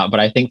first came out,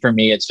 but I think for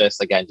me, it's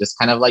just, again, just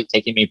kind of like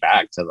taking me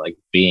back to like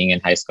being in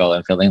high school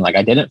and feeling like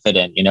I didn't fit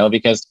in,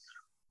 because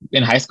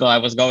in high school I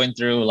was going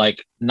through,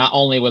 like, not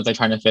only was I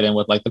trying to fit in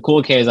with like the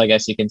cool kids, I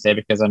guess you can say,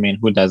 because I mean,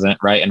 who doesn't,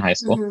 right, in high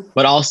school,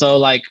 but also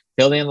like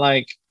feeling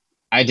like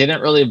I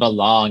didn't really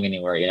belong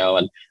anywhere,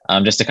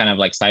 and just to kind of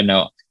like side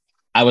note,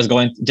 I was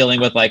dealing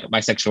with like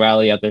my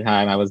sexuality at the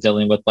time. I was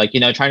dealing with like,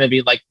 trying to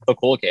be like the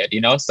cool kid,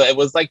 so it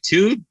was like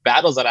two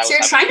battles that I was. So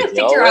you're trying to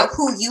figure out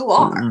who you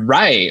are.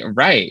 Right.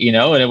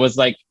 And it was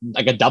like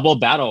a double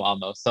battle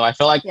almost. So I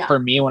feel like for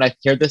me, when I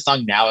hear this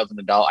song now as an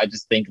adult, I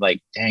just think like,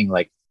 dang,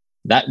 like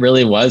that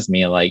really was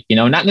me. Like,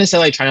 not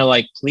necessarily trying to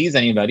like please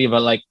anybody,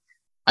 but like,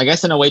 I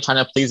guess in a way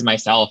trying to please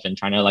myself and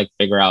trying to like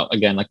figure out,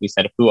 again, like we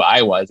said, who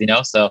I was,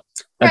 so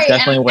that's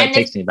definitely what it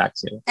takes me back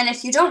to. And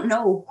if you don't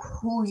know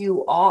who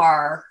you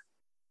are,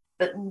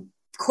 but of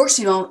course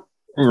you don't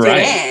fit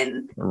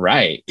in.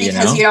 Right.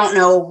 Because you don't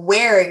know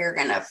where you're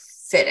going to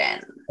fit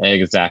in.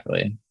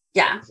 Exactly.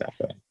 Yeah.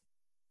 Exactly.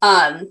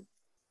 I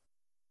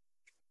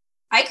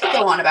could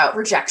go on about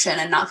rejection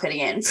and not fitting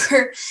in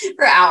for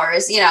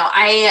hours.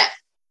 I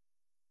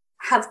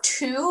have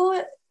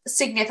two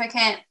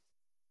significant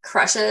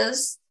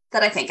crushes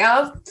that I think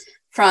of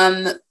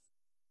from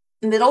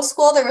middle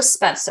school. There was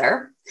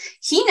Spencer.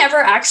 He never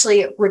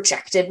actually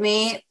rejected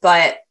me,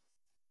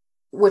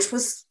 which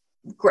was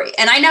great.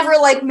 And I never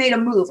like made a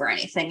move or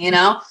anything,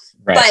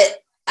 but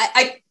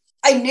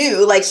I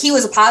knew like he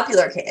was a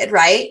popular kid,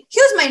 right?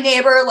 He was my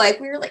neighbor. Like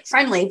we were like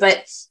friendly,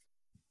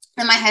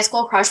 and my high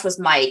school crush was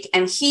Mike.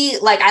 And he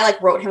I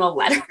like wrote him a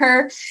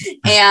letter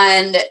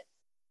and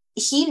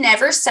he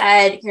never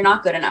said, you're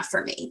not good enough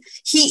for me.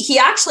 He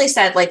actually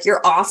said like,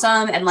 you're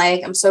awesome. And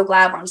like, I'm so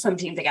glad we're on the swim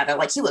team together.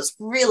 Like he was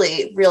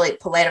really, really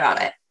polite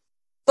about it.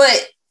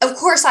 But of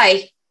course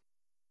I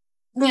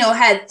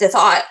had the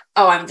thought,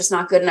 oh, I'm just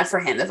not good enough for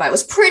him. If I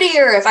was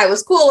prettier, if I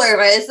was cooler,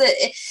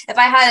 if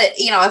I had,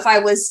 if I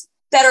was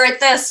better at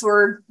this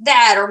or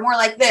that, or more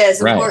like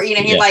this, or,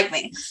 he'd like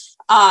me.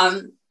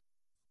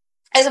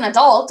 As an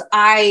adult,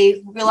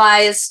 I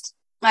realized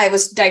I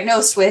was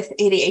diagnosed with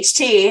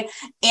ADHD,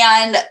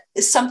 and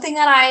something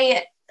that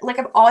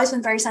I've always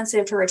been very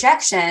sensitive to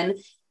rejection.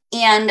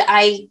 And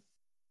I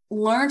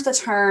learned the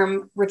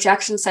term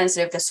rejection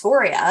sensitive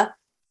dysphoria,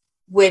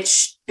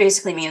 which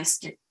basically means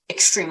you're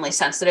extremely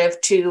sensitive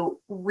to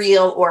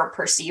real or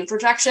perceived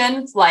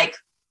rejection. Like,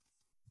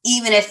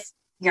 even if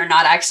you're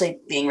not actually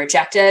being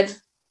rejected,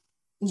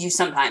 you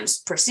sometimes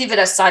perceive it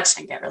as such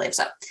and get really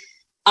upset.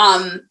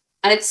 And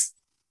it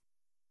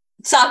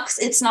sucks.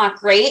 It's not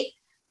great,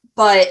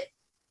 but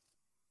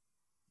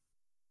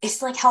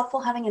it's like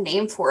helpful having a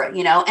name for it,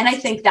 And I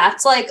think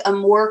that's like a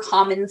more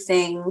common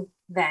thing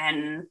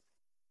than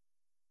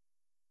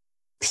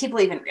people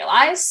even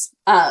realize.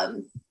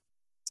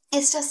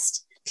 It's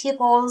just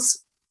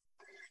people's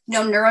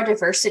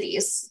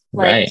neurodiversities.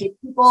 Like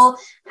people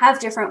have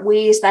different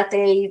ways that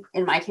they,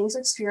 in my case,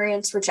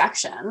 experience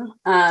rejection.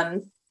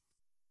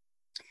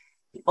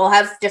 People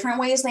have different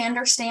ways they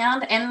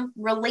understand and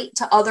relate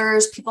to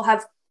others. People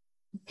have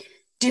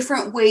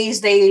different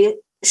ways they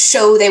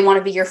show they want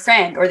to be your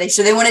friend, or they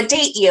show they want to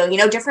date you, you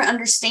know, different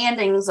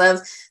understandings of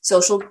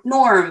social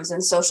norms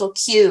and social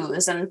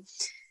cues, and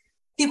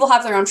people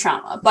have their own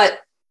trauma. But,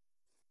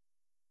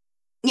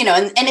 you know,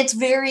 and it's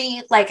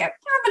very like, I've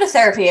been to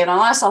therapy and a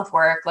lot of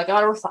self-work, like a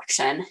lot of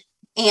reflection,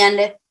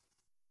 and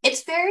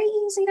it's very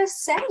easy to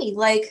say,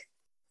 like,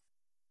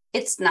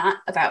 it's not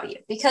about you,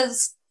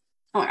 because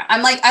oh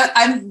my God,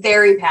 I'm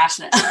very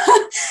passionate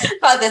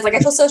about this. Like, I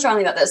feel so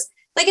strongly about this.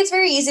 Like, it's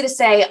very easy to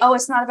say, oh,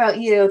 it's not about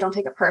you, don't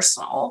take it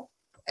personal,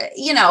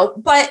 you know,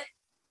 but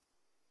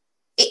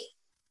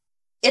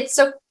it's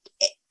so,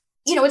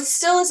 you know, it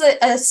still is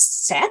a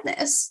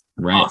sadness,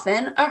 Right.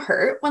 often a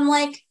hurt when,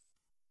 like,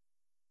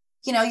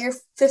 you know, you're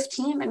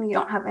 15 and you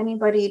don't have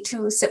anybody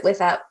to sit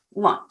with at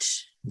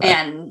lunch. Right.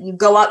 And you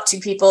go up to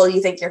people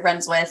you think you're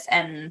friends with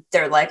and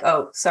they're like,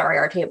 oh, sorry,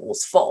 our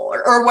table's full,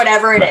 or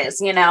whatever it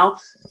is, you know?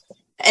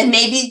 And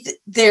maybe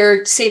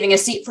they're saving a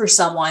seat for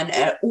someone,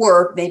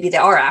 or maybe they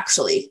are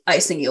actually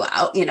icing you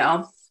out, you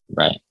know?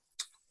 Right.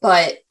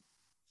 But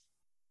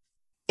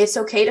it's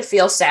okay to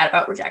feel sad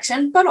about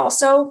rejection, but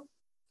also,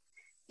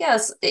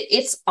 yes,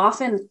 it's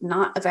often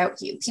not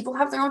about you. People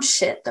have their own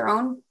shit, their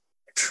own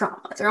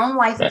trauma, their own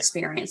life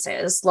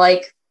experiences,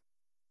 like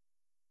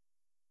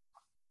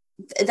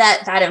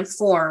that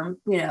inform,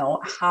 you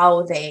know,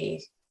 how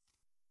they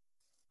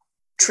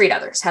treat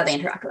others, how they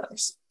interact with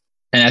others.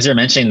 And as you're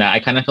mentioning that, I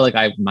kind of feel like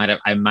I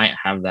might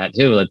have that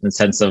too, like in the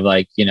sense of,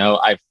 like, you know,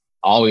 I've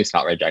always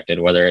felt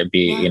rejected, whether it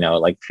be, you know,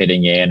 like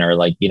fitting in, or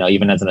like, you know,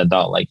 even as an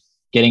adult, like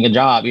getting a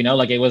job, you know,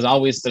 like it was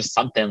always just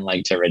something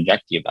like to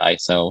reject you by.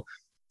 So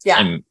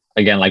and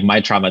again, like my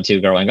trauma too,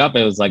 growing up,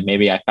 it was like,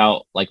 maybe I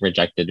felt like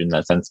rejected in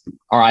that sense,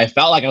 or I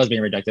felt like I was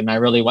being rejected and I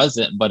really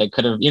wasn't, but it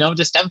could have, you know,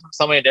 just stemmed from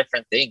so many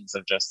different things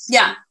of just,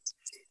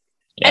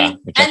 and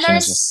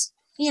there's,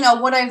 you know,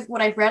 what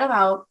I've read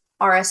about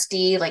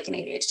RSD, like in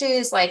ADHD,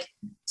 is like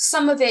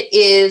some of it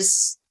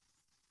is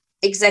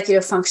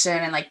executive function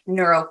and like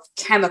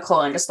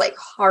neurochemical and just like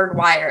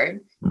hardwired.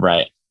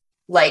 Right.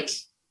 Like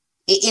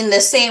in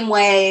the same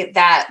way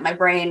that my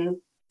brain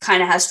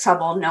kind of has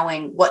trouble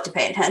knowing what to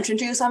pay attention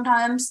to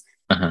sometimes.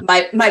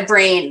 My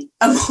brain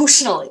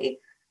emotionally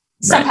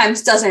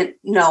sometimes doesn't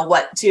know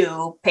what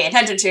to pay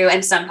attention to,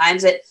 and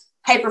sometimes it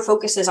hyper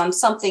focuses on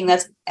something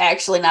that's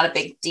actually not a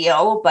big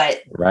deal,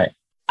 but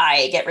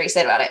I get very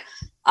excited about it.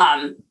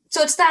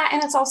 So it's that,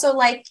 and it's also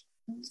like,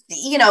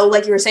 you know,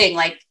 like you were saying,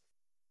 like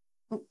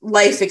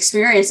life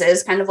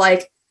experiences kind of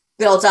like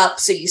build up,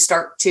 so you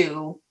start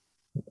to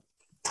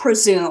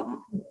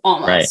presume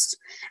almost.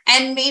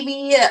 And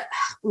maybe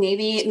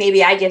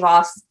I give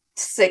off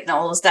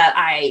signals that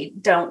I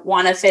don't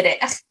want to fit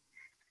it.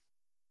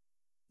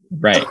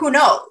 Right. Who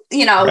knows?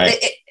 You know,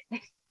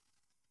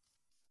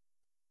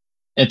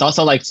 it's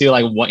also like too,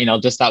 like what, you know,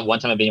 just that one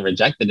time of being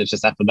rejected, it's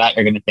just after that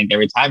you're gonna think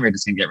every time you're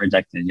just gonna get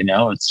rejected, you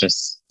know? It's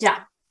just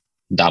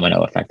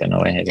domino effect in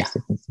a way, I guess.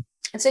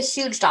 It's a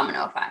huge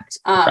domino effect.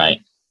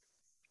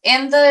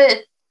 And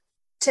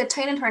to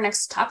tie into our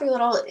next topic a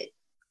little,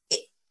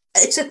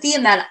 it's a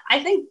theme that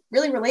I think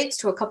really relates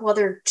to a couple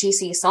other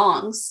GC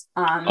songs.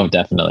 Oh,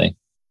 definitely.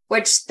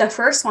 Which the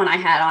first one I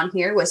had on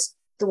here was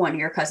the one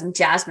your cousin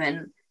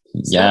Jasmine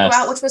spoke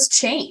about, which was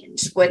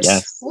Change, which,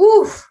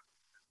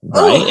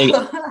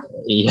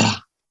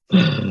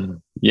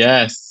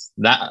 Yes,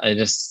 that it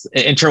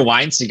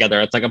intertwines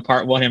together. It's like a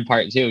part one and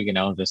part two, you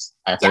know, just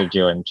I heard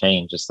you and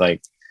Change. Just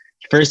like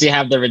first you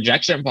have the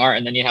rejection part,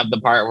 and then you have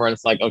the part where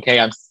it's like, okay,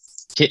 I'm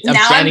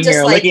standing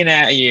here like, looking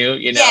at you,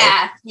 you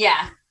know?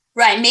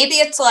 Right. Maybe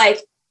it's like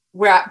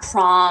we're at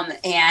prom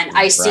and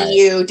I see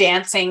you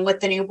dancing with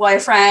the new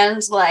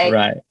boyfriend. Like,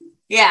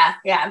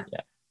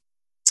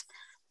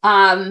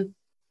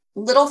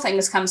 Little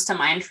Things comes to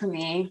mind for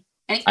me.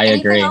 I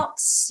agree.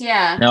 Else?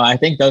 Yeah. No, I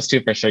think those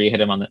two for sure. You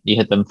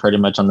hit them pretty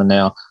much on the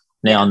nail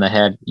on the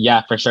head.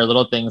 Yeah, for sure.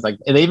 Little Things, like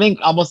they even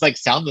almost like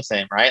sound the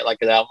same, right? Like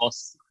it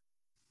almost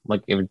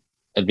like it'd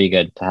be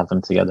good to have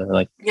them together.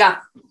 Like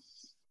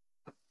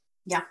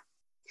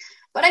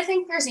But I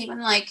think there's even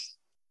like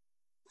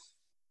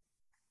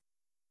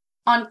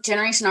on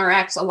Generation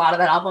RX, a lot of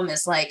that album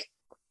is like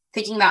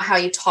thinking about how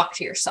you talk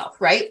to yourself,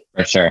 right?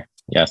 For sure.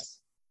 Yes.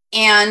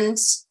 And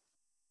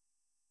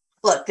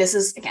look, this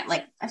is, again,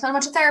 like I've done a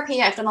bunch of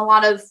therapy. I've done a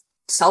lot of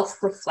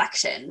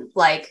self-reflection,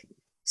 like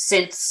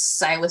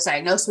since I was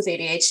diagnosed with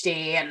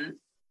ADHD and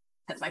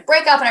had my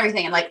breakup and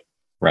everything. And like,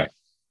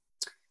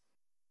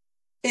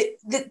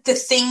 the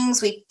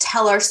things we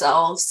tell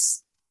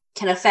ourselves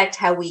can affect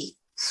how we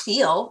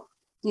feel,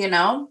 you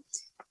know,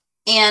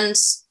 and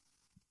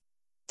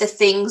the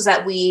things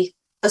that we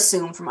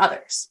assume from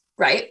others,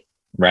 right?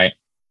 Right.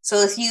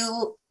 So if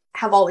you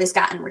have always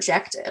gotten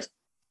rejected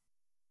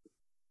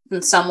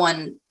and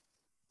someone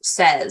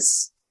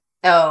says,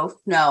 oh,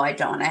 no, I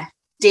don't want to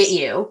date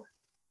you,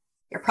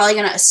 you're probably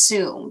going to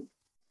assume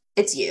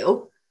it's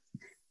you.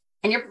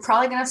 And you're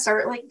probably going to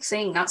start like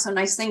saying not so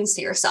nice things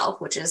to yourself,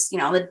 which is, you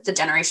know, the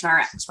Generation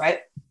RX,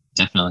 right?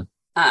 Definitely.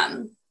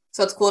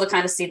 So it's cool to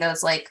kind of see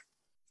those like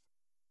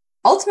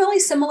ultimately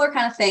similar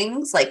kind of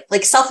things, like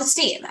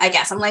self-esteem, I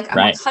guess. I'm like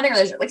hunting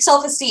relationship, like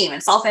self-esteem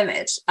and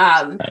self-image,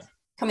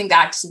 coming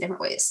back just in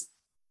different ways.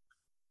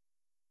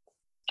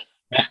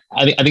 Yeah,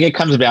 I think it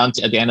comes down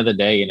to, at the end of the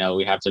day,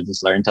 we have to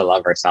just learn to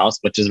love ourselves,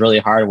 which is really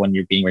hard when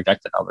you're being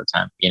rejected all the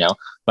time,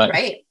 but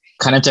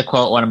kind of to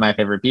quote one of my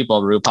favorite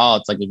people, RuPaul,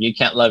 it's like, if you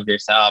can't love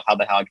yourself, how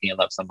the hell can you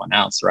love someone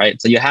else?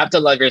 Right. So you have to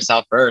love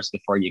yourself first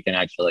before you can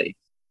actually,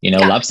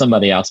 love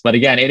somebody else. But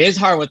again, it is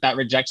hard with that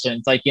rejection.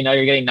 It's like,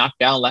 you're getting knocked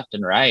down left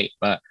and right,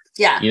 but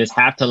you just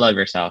have to love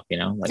yourself,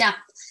 I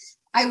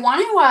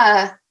want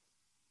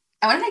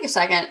to take a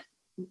second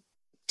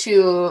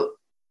to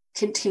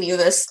continue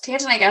this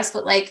tangent, I guess,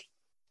 but like,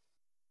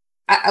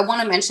 I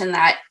want to mention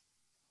that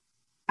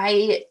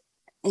I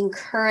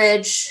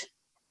encourage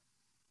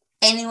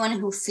anyone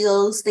who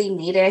feels they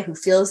need it, who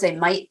feels they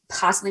might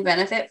possibly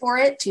benefit for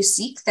it, to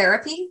seek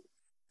therapy,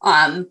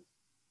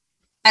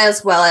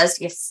 as well as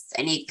if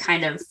any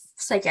kind of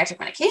psychiatric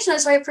medication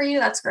is right for you,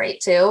 that's great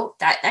too.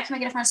 That can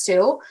make a difference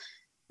too.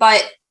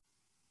 But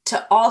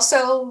to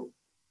also,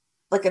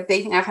 like, a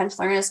big thing I've had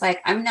to learn is like,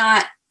 I'm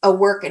not a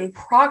work in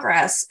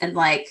progress, and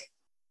like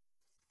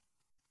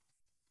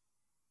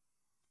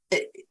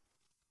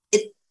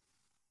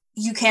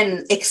you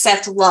can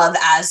accept love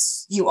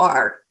as you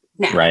are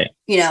now, right?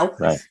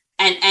 Right.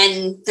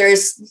 And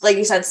there's, like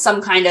you said,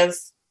 some kind of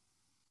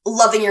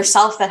loving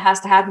yourself that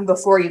has to happen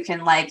before you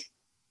can, like,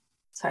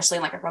 especially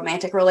in like a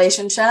romantic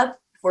relationship,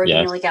 before you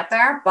can really get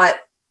there. But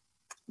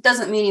it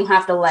doesn't mean you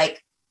have to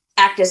like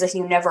act as if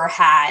you never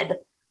had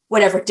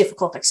whatever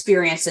difficult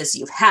experiences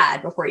you've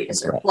had before you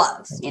deserve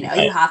love. You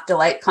have to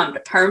like come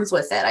to terms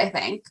with it, I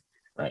think.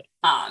 Right.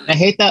 I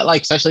hate that,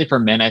 like, especially for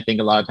men, I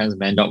think a lot of times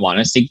men don't want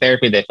to seek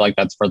therapy. They feel like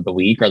that's for the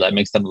weak, or that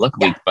makes them look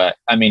weak. But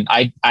I mean,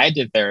 I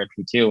did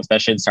therapy too,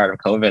 especially at the start of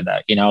COVID,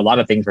 that, a lot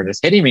of things were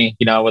just hitting me.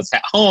 I was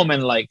at home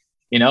and like,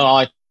 all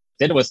I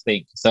did was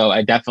think. So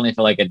I definitely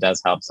feel like it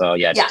does help. So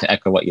to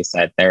echo what you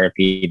said,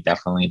 therapy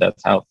definitely does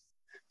help.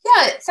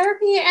 Yeah,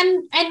 therapy,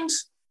 and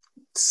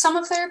some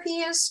of therapy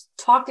is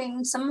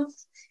talking, some of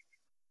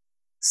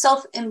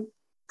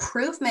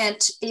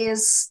self-improvement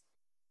is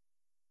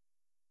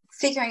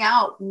figuring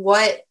out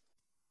what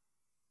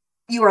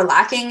you are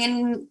lacking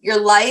in your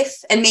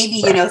life, and maybe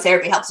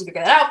therapy helps you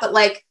figure that out, but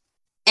like,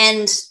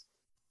 and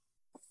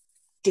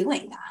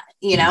doing that,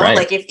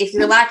 like if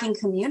you're lacking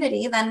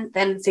community, then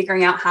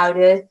figuring out how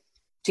to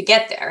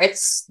get there.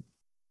 It's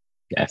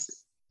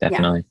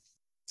definitely.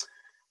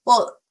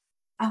 Well,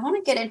 I want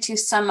to get into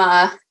some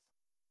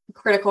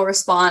critical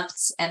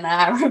response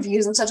and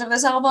reviews and such of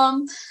this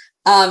album.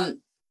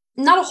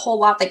 Not a whole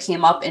lot that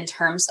came up in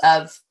terms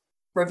of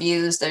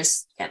reviews.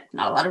 There's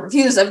not a lot of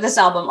reviews of this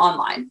album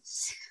online,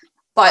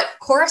 but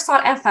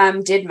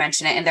Chorus.fm did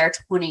mention it in their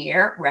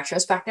 20-year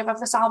retrospective of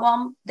this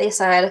album. They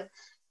said,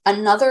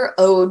 another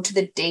ode to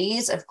the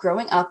days of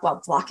growing up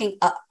while blocking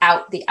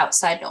out the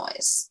outside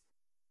noise.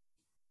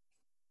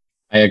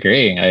 I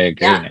agree.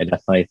 Yeah. I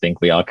definitely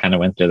think we all kind of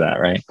went through that,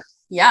 right?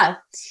 Yeah.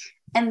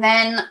 And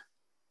then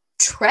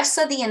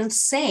Tressa the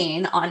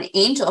Insane on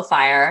Angel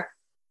Fire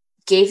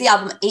gave the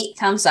album 8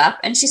 thumbs up,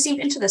 and she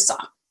seemed into this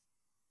song.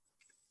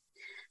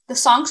 The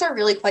songs are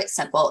really quite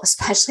simple,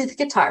 especially the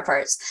guitar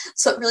parts.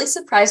 So it really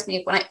surprised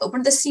me when I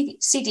opened the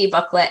CD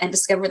booklet and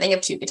discovered they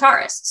have 2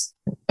 guitarists.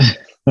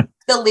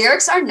 The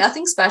lyrics are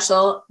nothing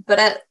special, but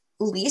at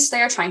least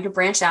they are trying to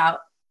branch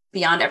out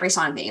beyond every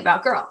song being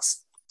about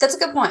girls. That's a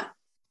good point.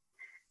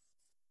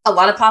 A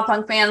lot of pop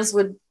punk bands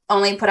would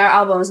only put out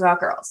albums about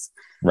girls.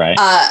 Right.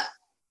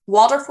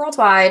 Waldorf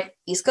Worldwide,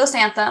 East Coast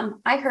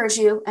Anthem, I Heard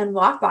You, and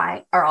Walk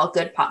By are all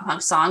good pop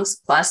punk songs,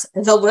 plus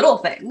The Little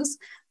Things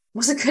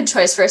was a good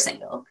choice for a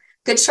single.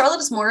 Good Charlotte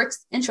is more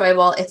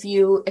enjoyable if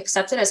you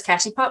accept it as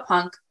catchy pop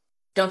punk.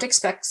 Don't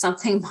expect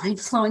something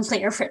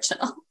mind-blowingly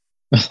original.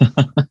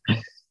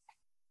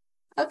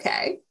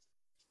 Okay.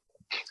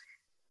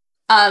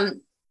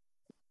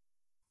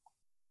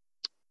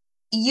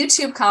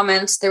 YouTube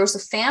comments, there was a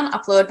fan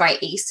upload by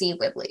AC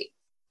Whibley.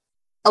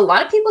 A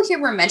lot of people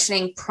here were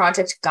mentioning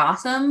Project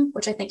Gotham,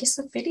 which I think is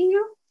the video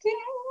game.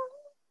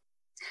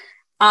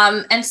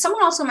 And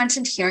someone also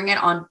mentioned hearing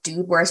it on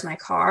Dude, Where's My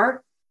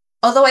Car?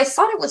 Although I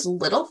thought it was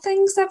Little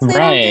Things that played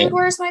on Dude,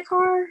 Where's My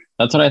Car?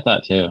 That's what I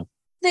thought too.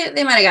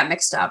 They might have got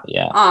mixed up.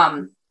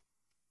 Yeah.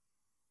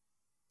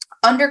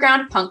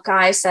 Underground Punk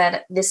Guy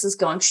said, this is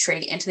going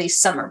straight into the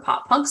Summer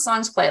Pop Punk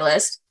Songs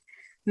playlist.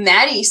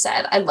 Maddie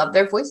said, I love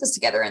their voices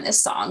together in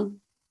this song.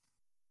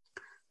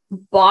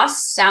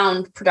 Boss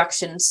Sound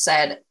Productions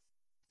said,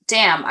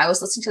 damn, I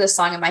was listening to this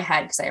song in my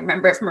head because I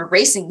remember it from a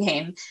racing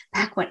game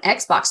back when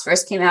Xbox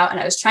first came out, and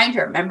I was trying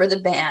to remember the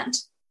band.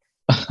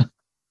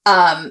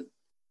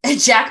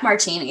 Jack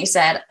Martini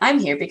said, I'm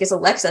here because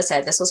Alexa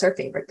said this was her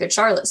favorite Good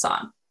Charlotte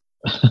song.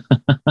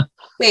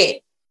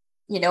 Wait,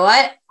 you know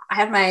what? I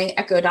have my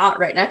Echo Dot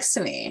right next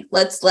to me.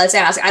 Let's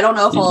ask. I don't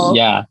know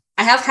if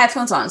I have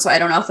headphones on, so I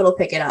don't know if it'll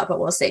pick it up, but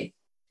we'll see.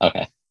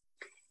 Okay.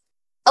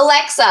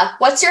 Alexa,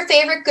 what's your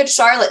favorite Good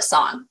Charlotte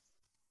song?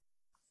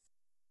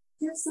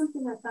 Here's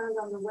something I found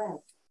on the web.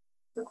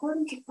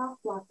 According to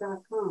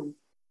popblock.com,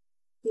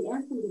 the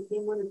anthem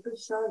became one of Good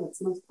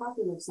Charlotte's most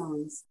popular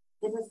songs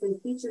and has been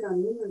featured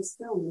on numerous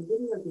film and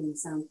video game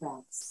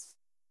soundtracks.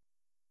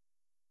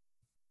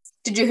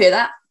 Did you hear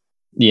that?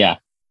 Yeah.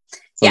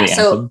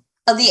 So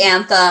the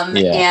anthem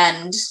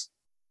and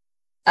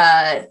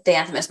the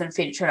anthem has been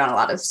featured on a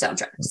lot of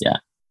soundtracks. Yeah.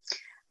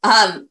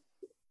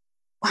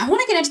 I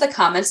want to get into the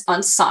comments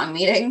on song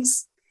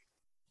meetings.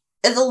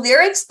 The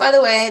lyrics, by the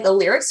way, the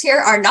lyrics here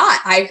are not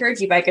I Heard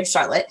You by Good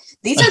Charlotte.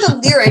 These are the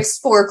lyrics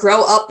for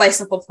Grow Up by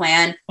Simple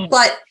Plan,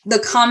 but the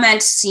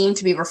comments seem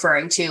to be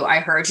referring to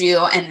I Heard You,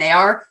 and they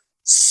are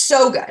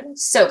so good.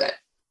 So good.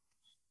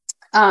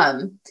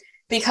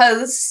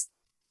 Because,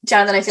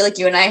 Jonathan, I feel like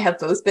you and I have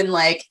both been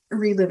like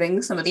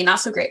reliving some of the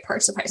not so great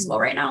parts of high school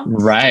right now.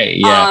 Right,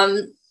 yeah.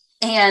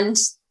 And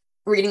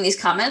reading these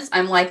comments,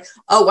 I'm like,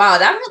 oh wow,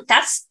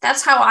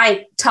 that's how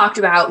I talked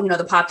about,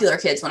 the popular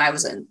kids when I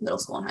was in middle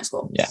school and high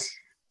school. Yeah.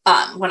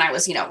 When I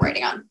was,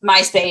 writing on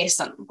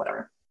MySpace and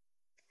whatever.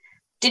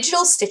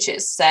 Digital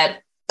Stitches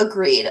said,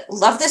 agreed.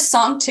 Love this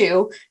song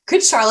too.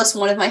 Good Charlotte's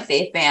one of my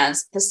fave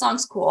bands. This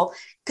song's cool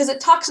because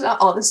it talks about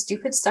all the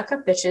stupid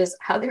stuck-up bitches,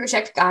 how they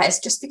reject guys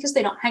just because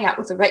they don't hang out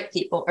with the right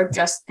people or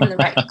just in the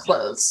right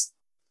clothes.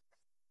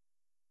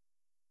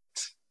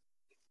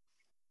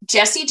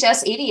 Jessie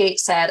Jess 88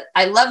 said,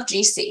 I love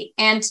GC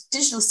and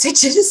Digital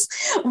Stitches.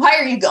 Why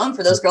are you going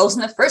for those girls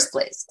in the first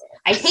place?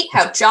 I hate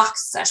how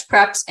jocks,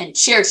 preps, and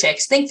cheer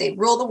chicks think they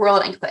rule the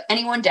world and can put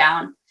anyone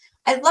down.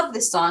 I love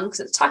this song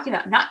because it's talking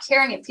about not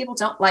caring if people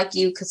don't like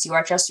you because you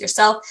are just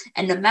yourself,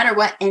 and no matter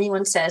what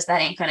anyone says,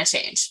 that ain't going to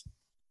change.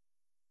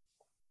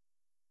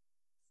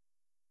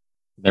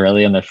 They're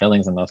really in their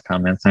feelings in those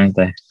comments, aren't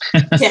they?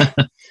 Yeah.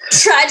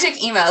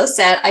 Tragic Emo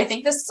said, I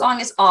think this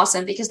song is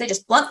awesome because they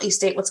just bluntly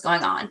state what's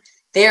going on.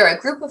 They are a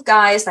group of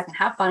guys that can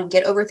have fun and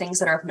get over things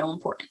that are of no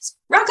importance.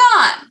 Rock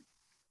on!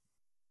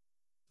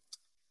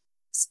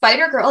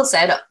 Spider Girl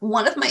said,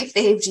 one of my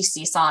fave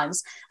GC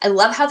songs. I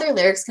love how their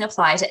lyrics can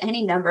apply to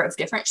any number of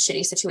different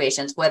shitty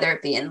situations, whether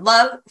it be in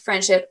love,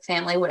 friendship,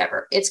 family,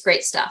 whatever. It's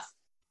great stuff.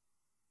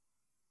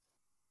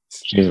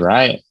 She's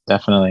right.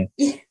 Definitely.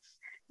 Yeah.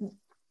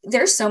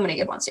 There's so many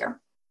good ones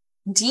here.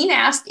 Dean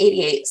Ask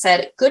 88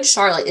 said, Good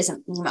Charlotte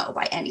isn't emo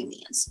by any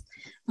means.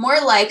 More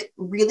like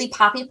really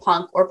poppy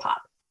punk or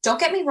pop. Don't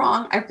get me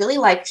wrong, I really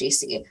like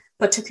GC,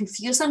 but to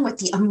confuse them with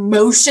the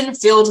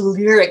emotion-filled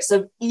lyrics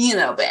of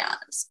emo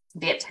bands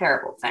would be a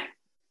terrible thing.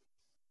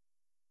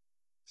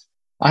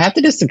 I have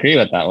to disagree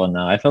with that one,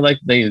 though. I feel like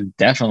they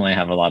definitely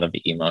have a lot of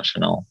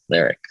emotional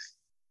lyrics.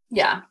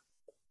 Yeah.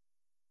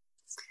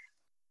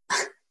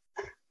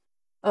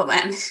 Oh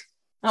man.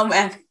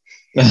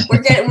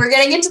 We're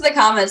getting into the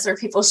comments where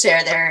people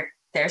share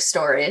their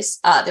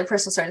stories, their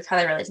personal stories, how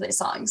they relate to these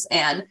songs.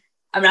 And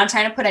I'm not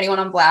trying to put anyone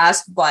on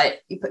blast,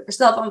 but you put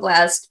yourself on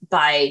blast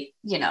by,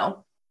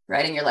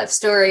 writing your life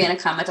story in a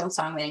comment on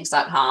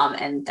songmeanings.com.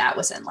 And that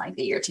was in like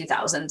the year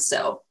 2000.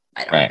 So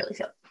I don't really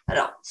feel it at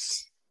all.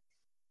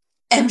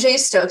 MJ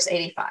Stokes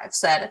 85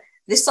 said,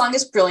 this song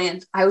is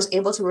brilliant. I was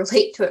able to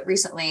relate to it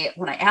recently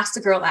when I asked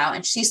a girl out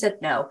and she said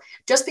no,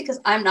 just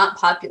because I'm not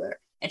popular.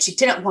 And she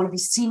didn't want to be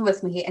seen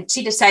with me. And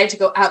she decided to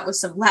go out with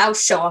some loud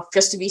show off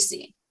just to be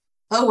seen.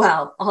 Oh,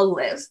 well, I'll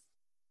live.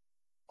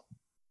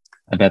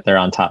 I bet they're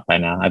on top by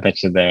now. I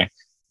bet you're there.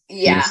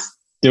 Yeah. She's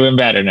doing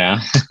better now.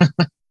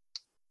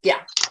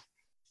 Yeah.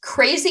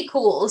 Crazy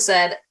Cool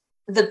said,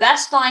 the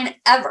best line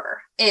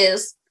ever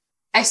is,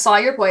 I saw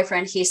your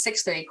boyfriend. He's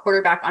 6'3",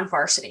 quarterback on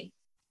varsity.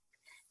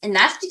 And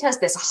that's because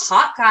this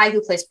hot guy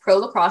who plays pro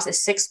lacrosse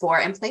is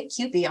 6'4" and played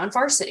QB on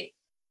varsity.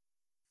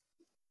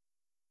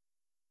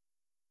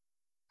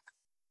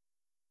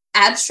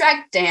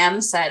 Abstract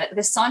Dam said,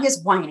 this song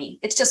is whiny.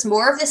 It's just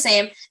more of the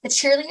same. The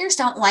cheerleaders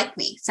don't like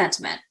me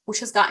sentiment, which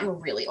has gotten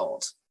really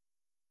old.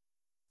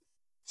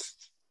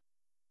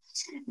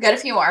 Got a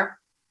few more.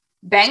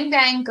 Bang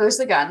Bang Goes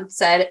the Gun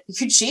said,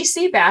 you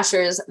GC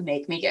bashers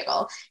make me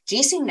giggle.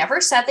 GC never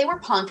said they were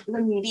punk.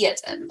 The media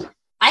did.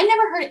 I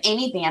never heard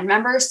any band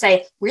members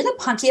say, we're the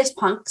punkiest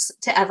punks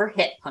to ever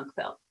hit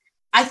Punkville.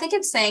 I think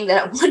it's saying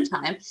that at one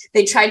time,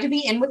 they tried to be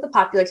in with the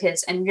popular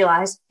kids and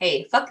realized,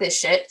 hey, fuck this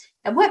shit,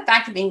 and went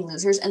back to being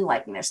losers and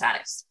liking their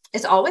status.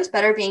 It's always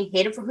better being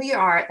hated for who you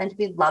are than to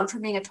be loved for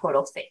being a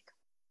total fake.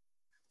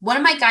 One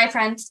of my guy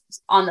friends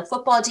on the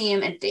football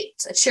team and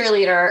dates a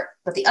cheerleader,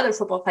 but the other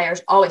football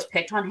players always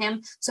picked on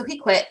him, so he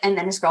quit, and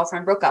then his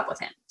girlfriend broke up with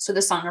him. So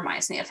this song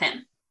reminds me of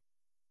him.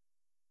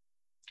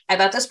 I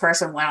bet this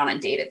person went on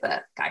and dated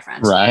the guy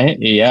friend. Right?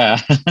 Yeah.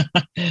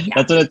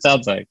 That's what it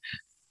sounds like.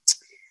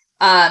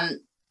 Last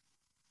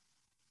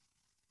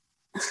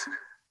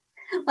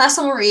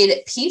one we'll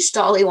read, Peach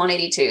Dolly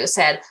 182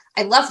 said,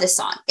 I love this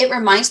song. It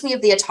reminds me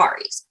of the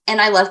Ataris, and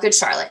I love Good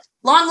Charlotte.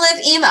 Long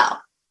live emo.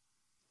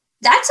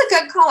 That's a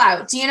good call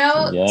out. Do you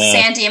know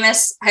San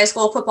Dimas High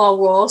School Football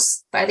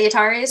Rules by the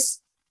Ataris?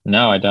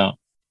 No, I don't.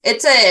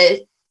 It's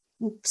a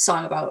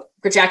song about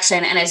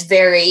rejection, and it's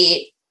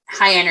very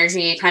high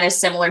energy, kind of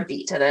similar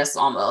beat to this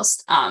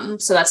almost.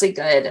 So that's a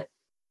good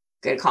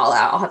call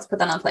out. I'll have to put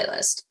that on the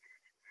playlist.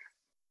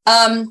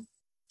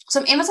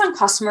 some Amazon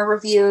customer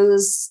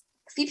reviews,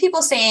 a few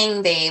people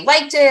saying they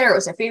liked it or it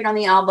was their favorite on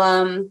the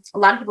album. A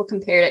lot of people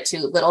compared it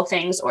to Little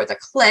Things or The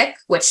Click,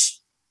 which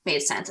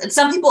made sense. And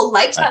some people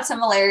liked that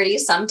similarity,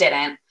 some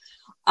didn't.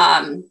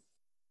 Fun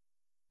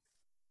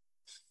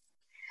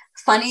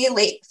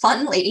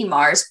Lady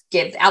Mars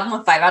gave the album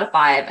a 5 out of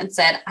 5 and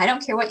said, "I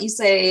don't care what you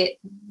say,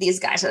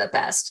 these guys are the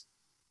best.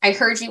 I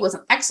Heard You was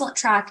an excellent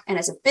track, and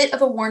as a bit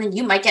of a warning,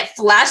 you might get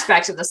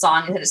flashbacks of the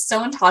song, and it is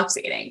so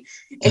intoxicating.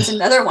 It's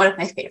another one of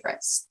my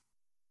favorites."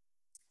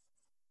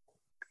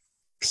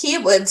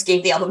 Pia Woods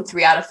gave the album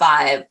 3 out of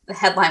 5. The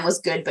headline was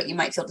good, but you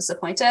might feel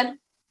disappointed.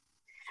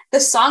 The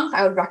songs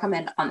I would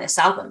recommend on this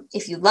album,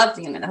 if you love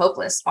The Young and the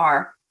Hopeless,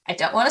 are I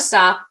Don't Want to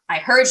Stop, I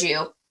Heard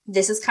You,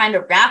 this is kind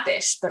of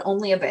rapish, but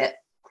only a bit,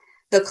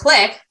 The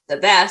Click, The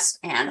Best,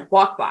 and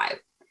Walk By.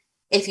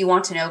 If you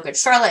want to know Good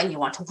Charlotte and you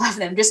want to love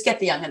them, just get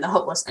The Young and the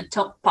Hopeless and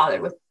don't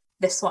bother with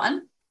this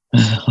one.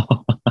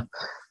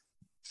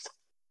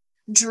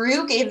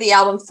 Drew gave the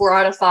album 4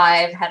 out of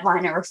 5,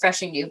 headline a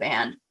refreshing new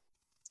band.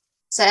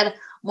 Said,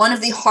 one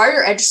of the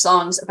harder edge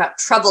songs about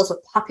troubles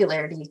with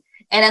popularity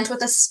and ends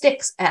with a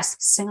Styx-esque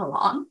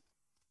sing-along.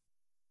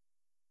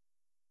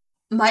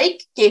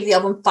 Mike gave the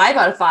album 5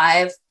 out of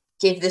 5,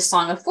 gave this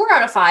song a 4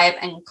 out of 5,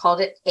 and called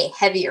it a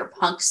heavier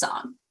punk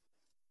song.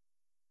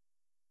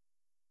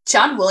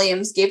 John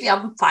Williams gave the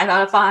album 5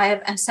 out of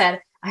 5 and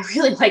said, I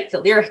really like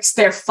the lyrics.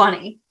 They're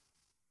funny.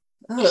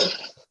 Ugh.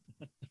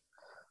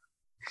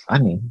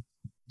 Funny.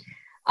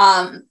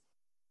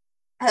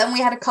 And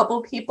we had a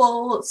couple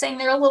people saying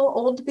they're a little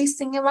old to be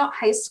singing about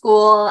high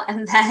school.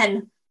 And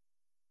then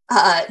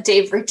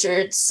Dave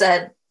Richards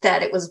said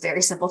that it was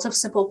very simple to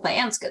Simple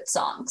Plan's good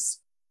songs.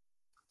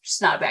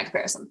 Just not a bad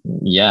comparison.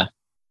 Yeah.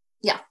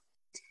 Yeah.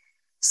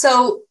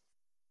 So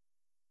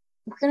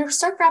we're going to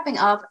start wrapping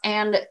up.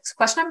 And the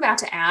question I'm about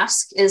to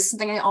ask is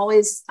something I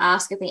always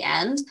ask at the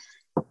end.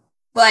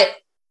 But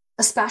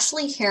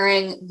especially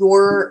hearing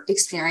your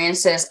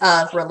experiences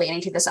of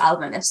relating to this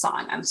album and this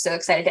song, I'm so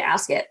excited to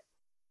ask it.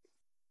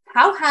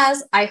 How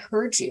has I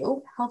Heard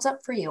You held up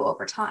for you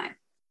over time?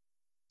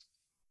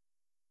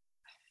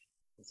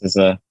 This is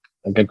a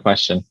good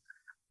question.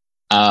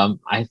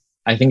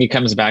 I think it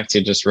comes back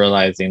to just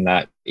realizing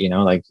that, you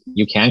know, like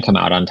you can come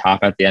out on top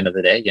at the end of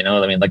the day. You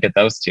know, I mean, look at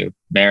those two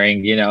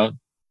marrying, you know,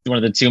 one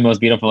of the two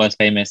most beautiful, most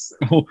famous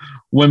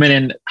women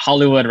in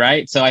Hollywood,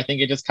 right? So I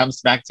think it just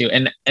comes back to,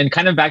 and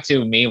kind of back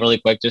to me really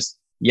quick, just,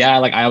 yeah,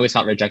 like I always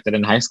felt rejected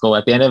in high school.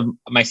 At the end of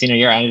my senior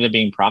year, I ended up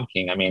being prom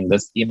king. I mean,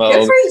 this emo,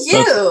 good for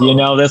you. You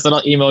know, this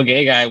little emo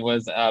gay guy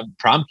was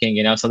prom king,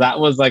 you know, so that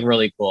was like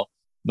really cool.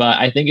 But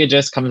I think it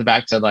just comes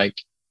back to like,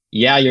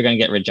 yeah, you're going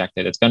to get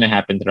rejected. It's going to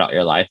happen throughout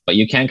your life, but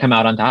you can come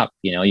out on top.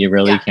 You know, you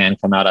really can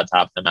come out on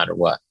top no matter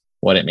what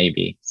it may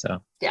be.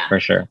 So yeah, for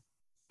sure.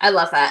 I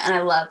love that. And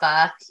I love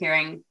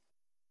hearing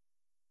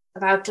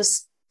about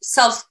just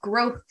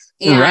self-growth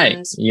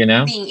and you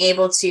know, being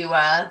able to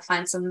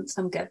find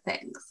some good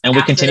things. And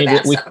we continue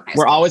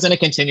we're always in a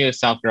continuous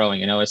self-growing,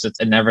 you know, it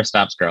never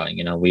stops growing.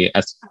 You know, we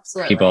as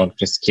people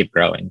just keep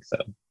growing. So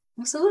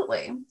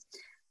absolutely.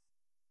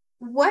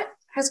 What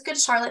has Good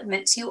Charlotte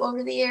meant to you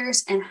over the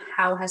years, and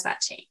how has that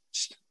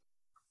changed?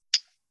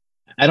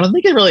 I don't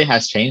think it really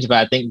has changed, but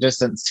I think just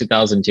since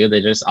 2002,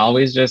 they just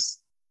always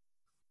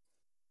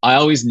I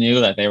always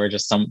knew that they were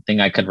just something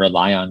I could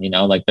rely on, you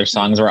know, like their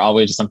songs were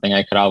always just something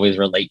I could always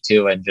relate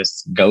to and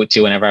just go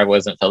to whenever I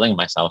wasn't feeling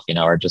myself, you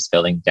know, or just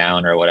feeling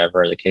down or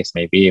whatever the case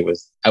may be.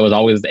 I was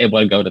always able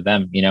to go to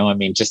them, you know, I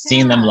mean, just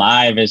seeing them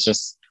live is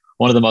just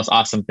one of the most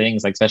awesome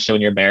things, like, especially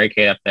when you're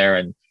barricade up there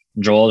and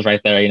Joel's right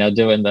there, you know,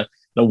 doing the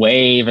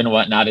wave and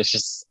whatnot. It's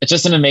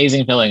just an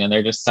amazing feeling. And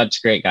they're just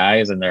such great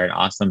guys and they're an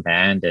awesome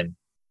band and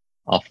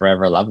I'll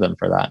forever love them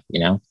for that, you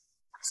know?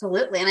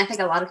 Absolutely. And I think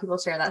a lot of people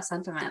share that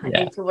sentiment. I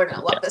think people are going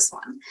to love this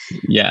one.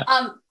 Yeah.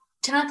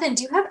 Jonathan,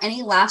 do you have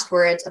any last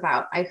words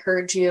about I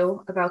Heard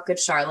You, about Good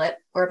Charlotte,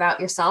 or about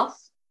yourself?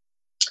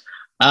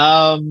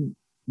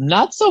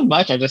 Not so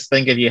much. I just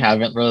think if you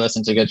haven't really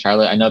listened to Good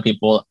Charlotte, I know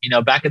people, you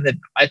know, I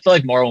feel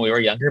like more when we were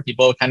younger,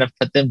 people kind of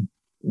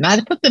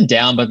not put them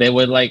down, but they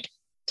would like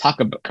talk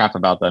crap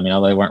about them. You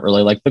know, they weren't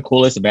really like the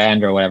coolest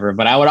band or whatever,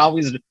 but I would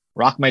always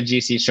rock my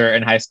GC shirt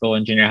in high school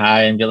and junior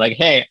high and be like,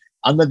 hey,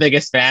 I'm the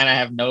biggest fan. I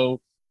have no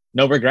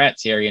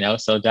regrets here, you know?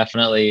 So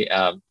definitely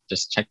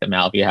just check them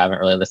out if you haven't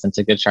really listened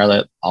to Good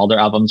Charlotte. All their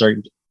albums are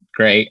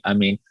great. I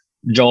mean,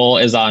 Joel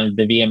is on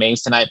the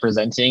VMAs tonight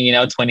presenting, you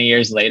know, 20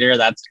 years later.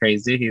 That's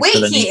crazy. He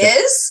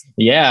is?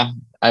 Yeah.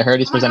 I heard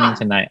he's presenting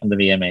tonight on the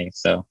VMA.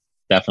 So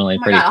definitely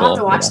pretty cool. I'll have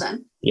to watch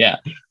them. Yeah.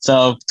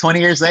 So 20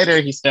 years later,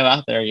 he's still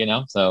out there, you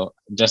know? So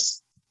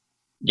just,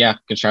 yeah,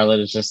 Good Charlotte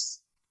is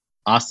just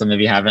awesome. If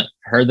you haven't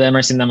heard them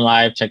or seen them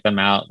live, check them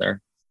out. They're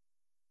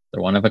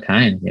one of a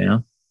kind, you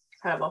know?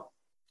 Incredible.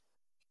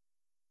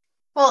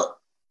 Well,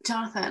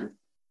 Jonathan,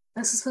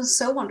 this has been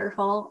so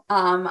wonderful.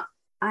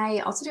 I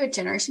also do a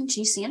Generation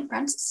GC and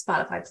Friends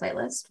Spotify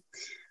playlist.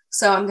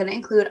 So I'm going to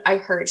include I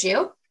Heard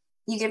You.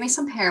 You gave me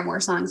some Paramore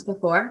songs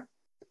before.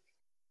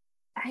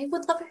 I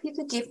would love if you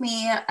could give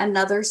me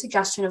another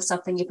suggestion of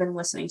something you've been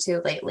listening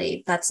to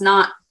lately that's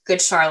not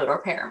Good Charlotte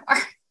or Paramore.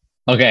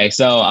 Okay,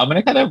 so I'm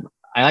gonna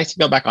I like to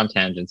go back on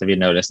tangents if you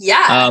noticed.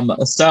 Yeah.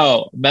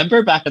 So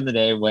remember back in the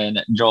day when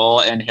Joel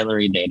and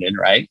Hillary dated,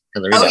 right?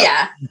 Hillary Oh Duff.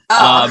 yeah.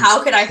 Oh,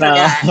 how could I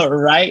forget?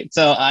 Right.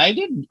 So I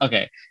didn't.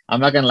 Okay, I'm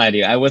not gonna lie to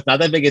you. I was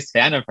not the biggest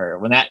fan of her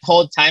when that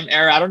whole time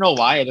era. I don't know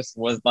why. I just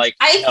was like,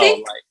 I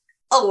think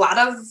a lot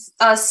of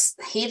us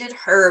hated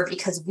her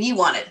because we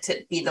wanted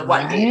to be the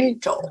one dating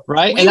Joel.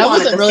 Right. We and that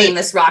wanted wasn't the really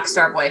famous rock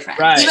star boyfriend.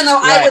 Right, Even though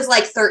I right. was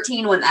like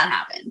 13 when that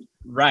happened.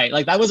 Right.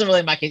 Like that wasn't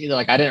really my case either.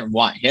 Like I didn't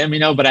want him,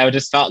 but I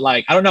just felt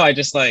like I don't know. I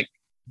just wasn't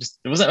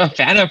a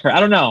fan of her. I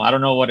don't know. I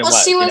don't know what it was.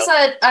 Well, she was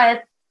a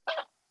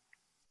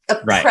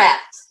Right. prep.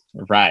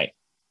 Right.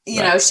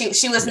 You know,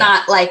 she was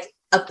not like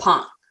a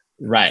punk.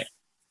 Right.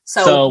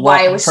 So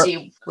why was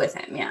she with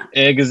him? Yeah.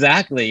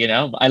 Exactly.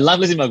 I love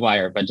Lizzie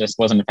McGuire, but just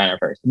wasn't a fan of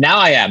her. Now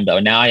I am though.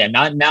 Now I am.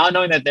 Now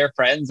knowing that they're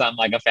friends, I'm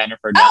like a fan of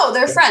her. Now. Oh,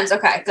 they're friends.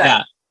 Okay, good.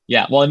 Yeah.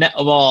 Yeah. Well,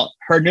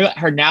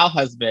 her now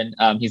husband,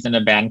 he's in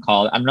a band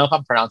called, I don't know if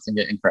I'm pronouncing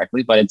it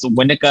incorrectly, but it's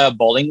Winnetka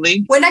Bowling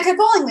League. Winnetka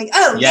Bowling League.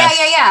 Oh, yes.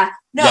 yeah.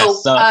 No,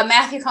 yes, so,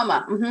 Matthew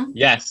Coma. Mm-hmm.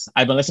 Yes,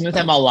 I've been listening to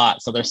them a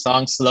lot. So their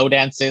songs "Slow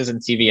Dances" and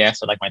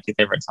 "CVS" are like my two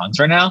favorite songs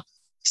right now.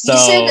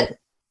 So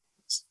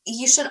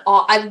you should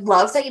all. I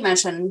love that you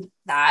mentioned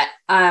that.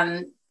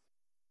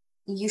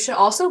 You should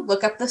also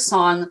look up the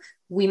song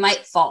 "We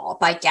Might Fall"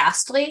 by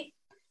Ghastly.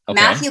 Okay.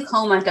 Matthew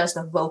Coma does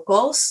the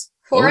vocals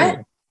for it.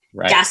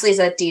 Right. Ghastly's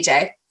a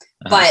DJ,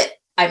 but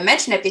I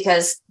mention it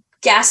because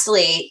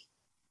Ghastly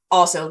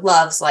also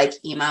loves like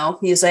emo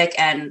music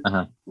and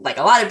like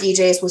a lot of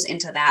DJs was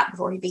into that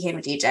before he became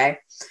a DJ.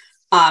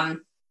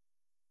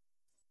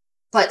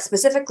 But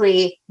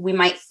specifically, We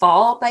Might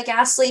Fall by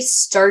Ghastly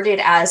started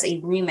as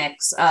a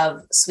remix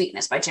of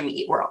Sweetness by Jimmy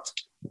Eat World.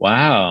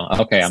 Wow.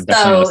 Okay. I'm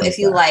definitely so if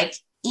you like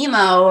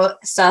emo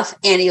stuff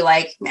and you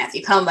like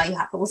Matthew Coma, you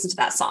have to listen to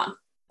that song.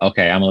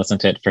 Okay. I'm gonna listen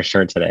to it for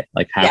sure today.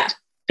 Like have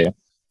to.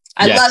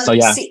 I love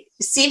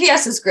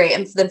CVS is great,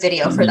 and the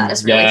video for that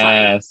is really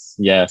fun.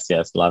 Yes,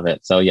 love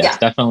it. So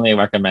definitely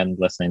recommend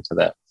listening to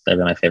that. They're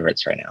my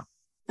favorites right now.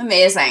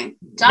 Amazing.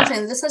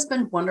 Jonathan, this has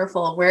been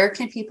wonderful. Where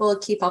can people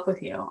keep up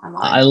with you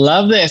online? I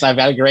love this. I've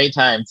had a great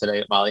time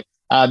today, Molly.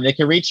 They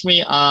can reach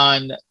me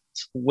on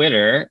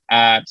Twitter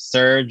at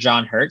Sir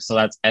John Hurt. So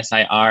that's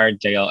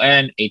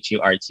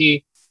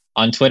SirJonHurt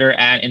on Twitter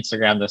and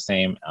Instagram, the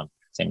same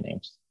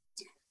names.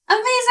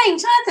 Amazing,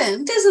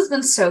 Jonathan. This has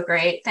been so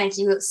great. Thank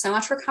you so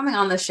much for coming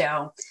on the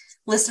show.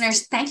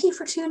 Listeners, thank you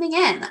for tuning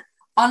in.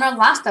 On our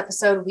last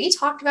episode, we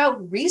talked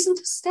about Reason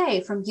to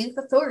Stay from Youth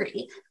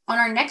Authority. On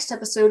our next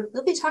episode,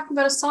 we'll be talking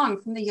about a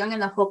song from The Young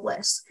and the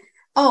Hopeless.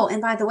 Oh,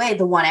 and by the way,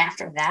 the one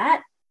after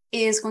that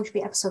is going to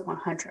be episode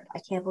 100. I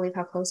can't believe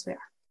how close we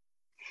are.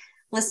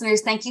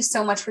 Listeners, thank you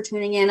so much for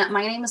tuning in.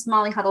 My name is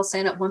Molly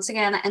Huddleston once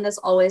again, and as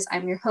always,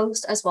 I'm your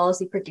host as well as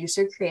the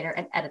producer, creator,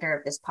 and editor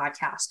of this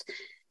podcast.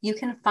 You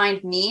can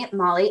find me,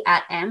 Molly,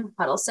 at M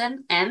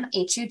Huddleston,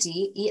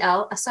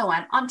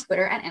 MHUDELSON on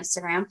Twitter and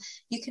Instagram.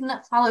 You can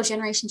follow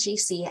Generation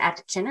GC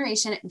at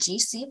Generation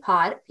GC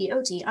Pod,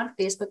 POD on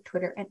Facebook,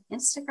 Twitter, and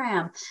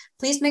Instagram.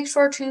 Please make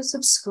sure to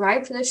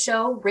subscribe to the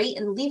show, rate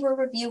and leave a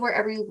review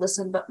wherever you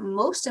listen, but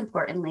most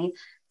importantly,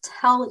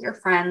 tell your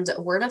friends.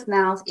 Word of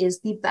mouth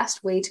is the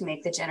best way to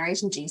make the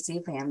Generation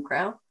GC fam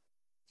grow.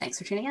 Thanks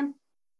for tuning in.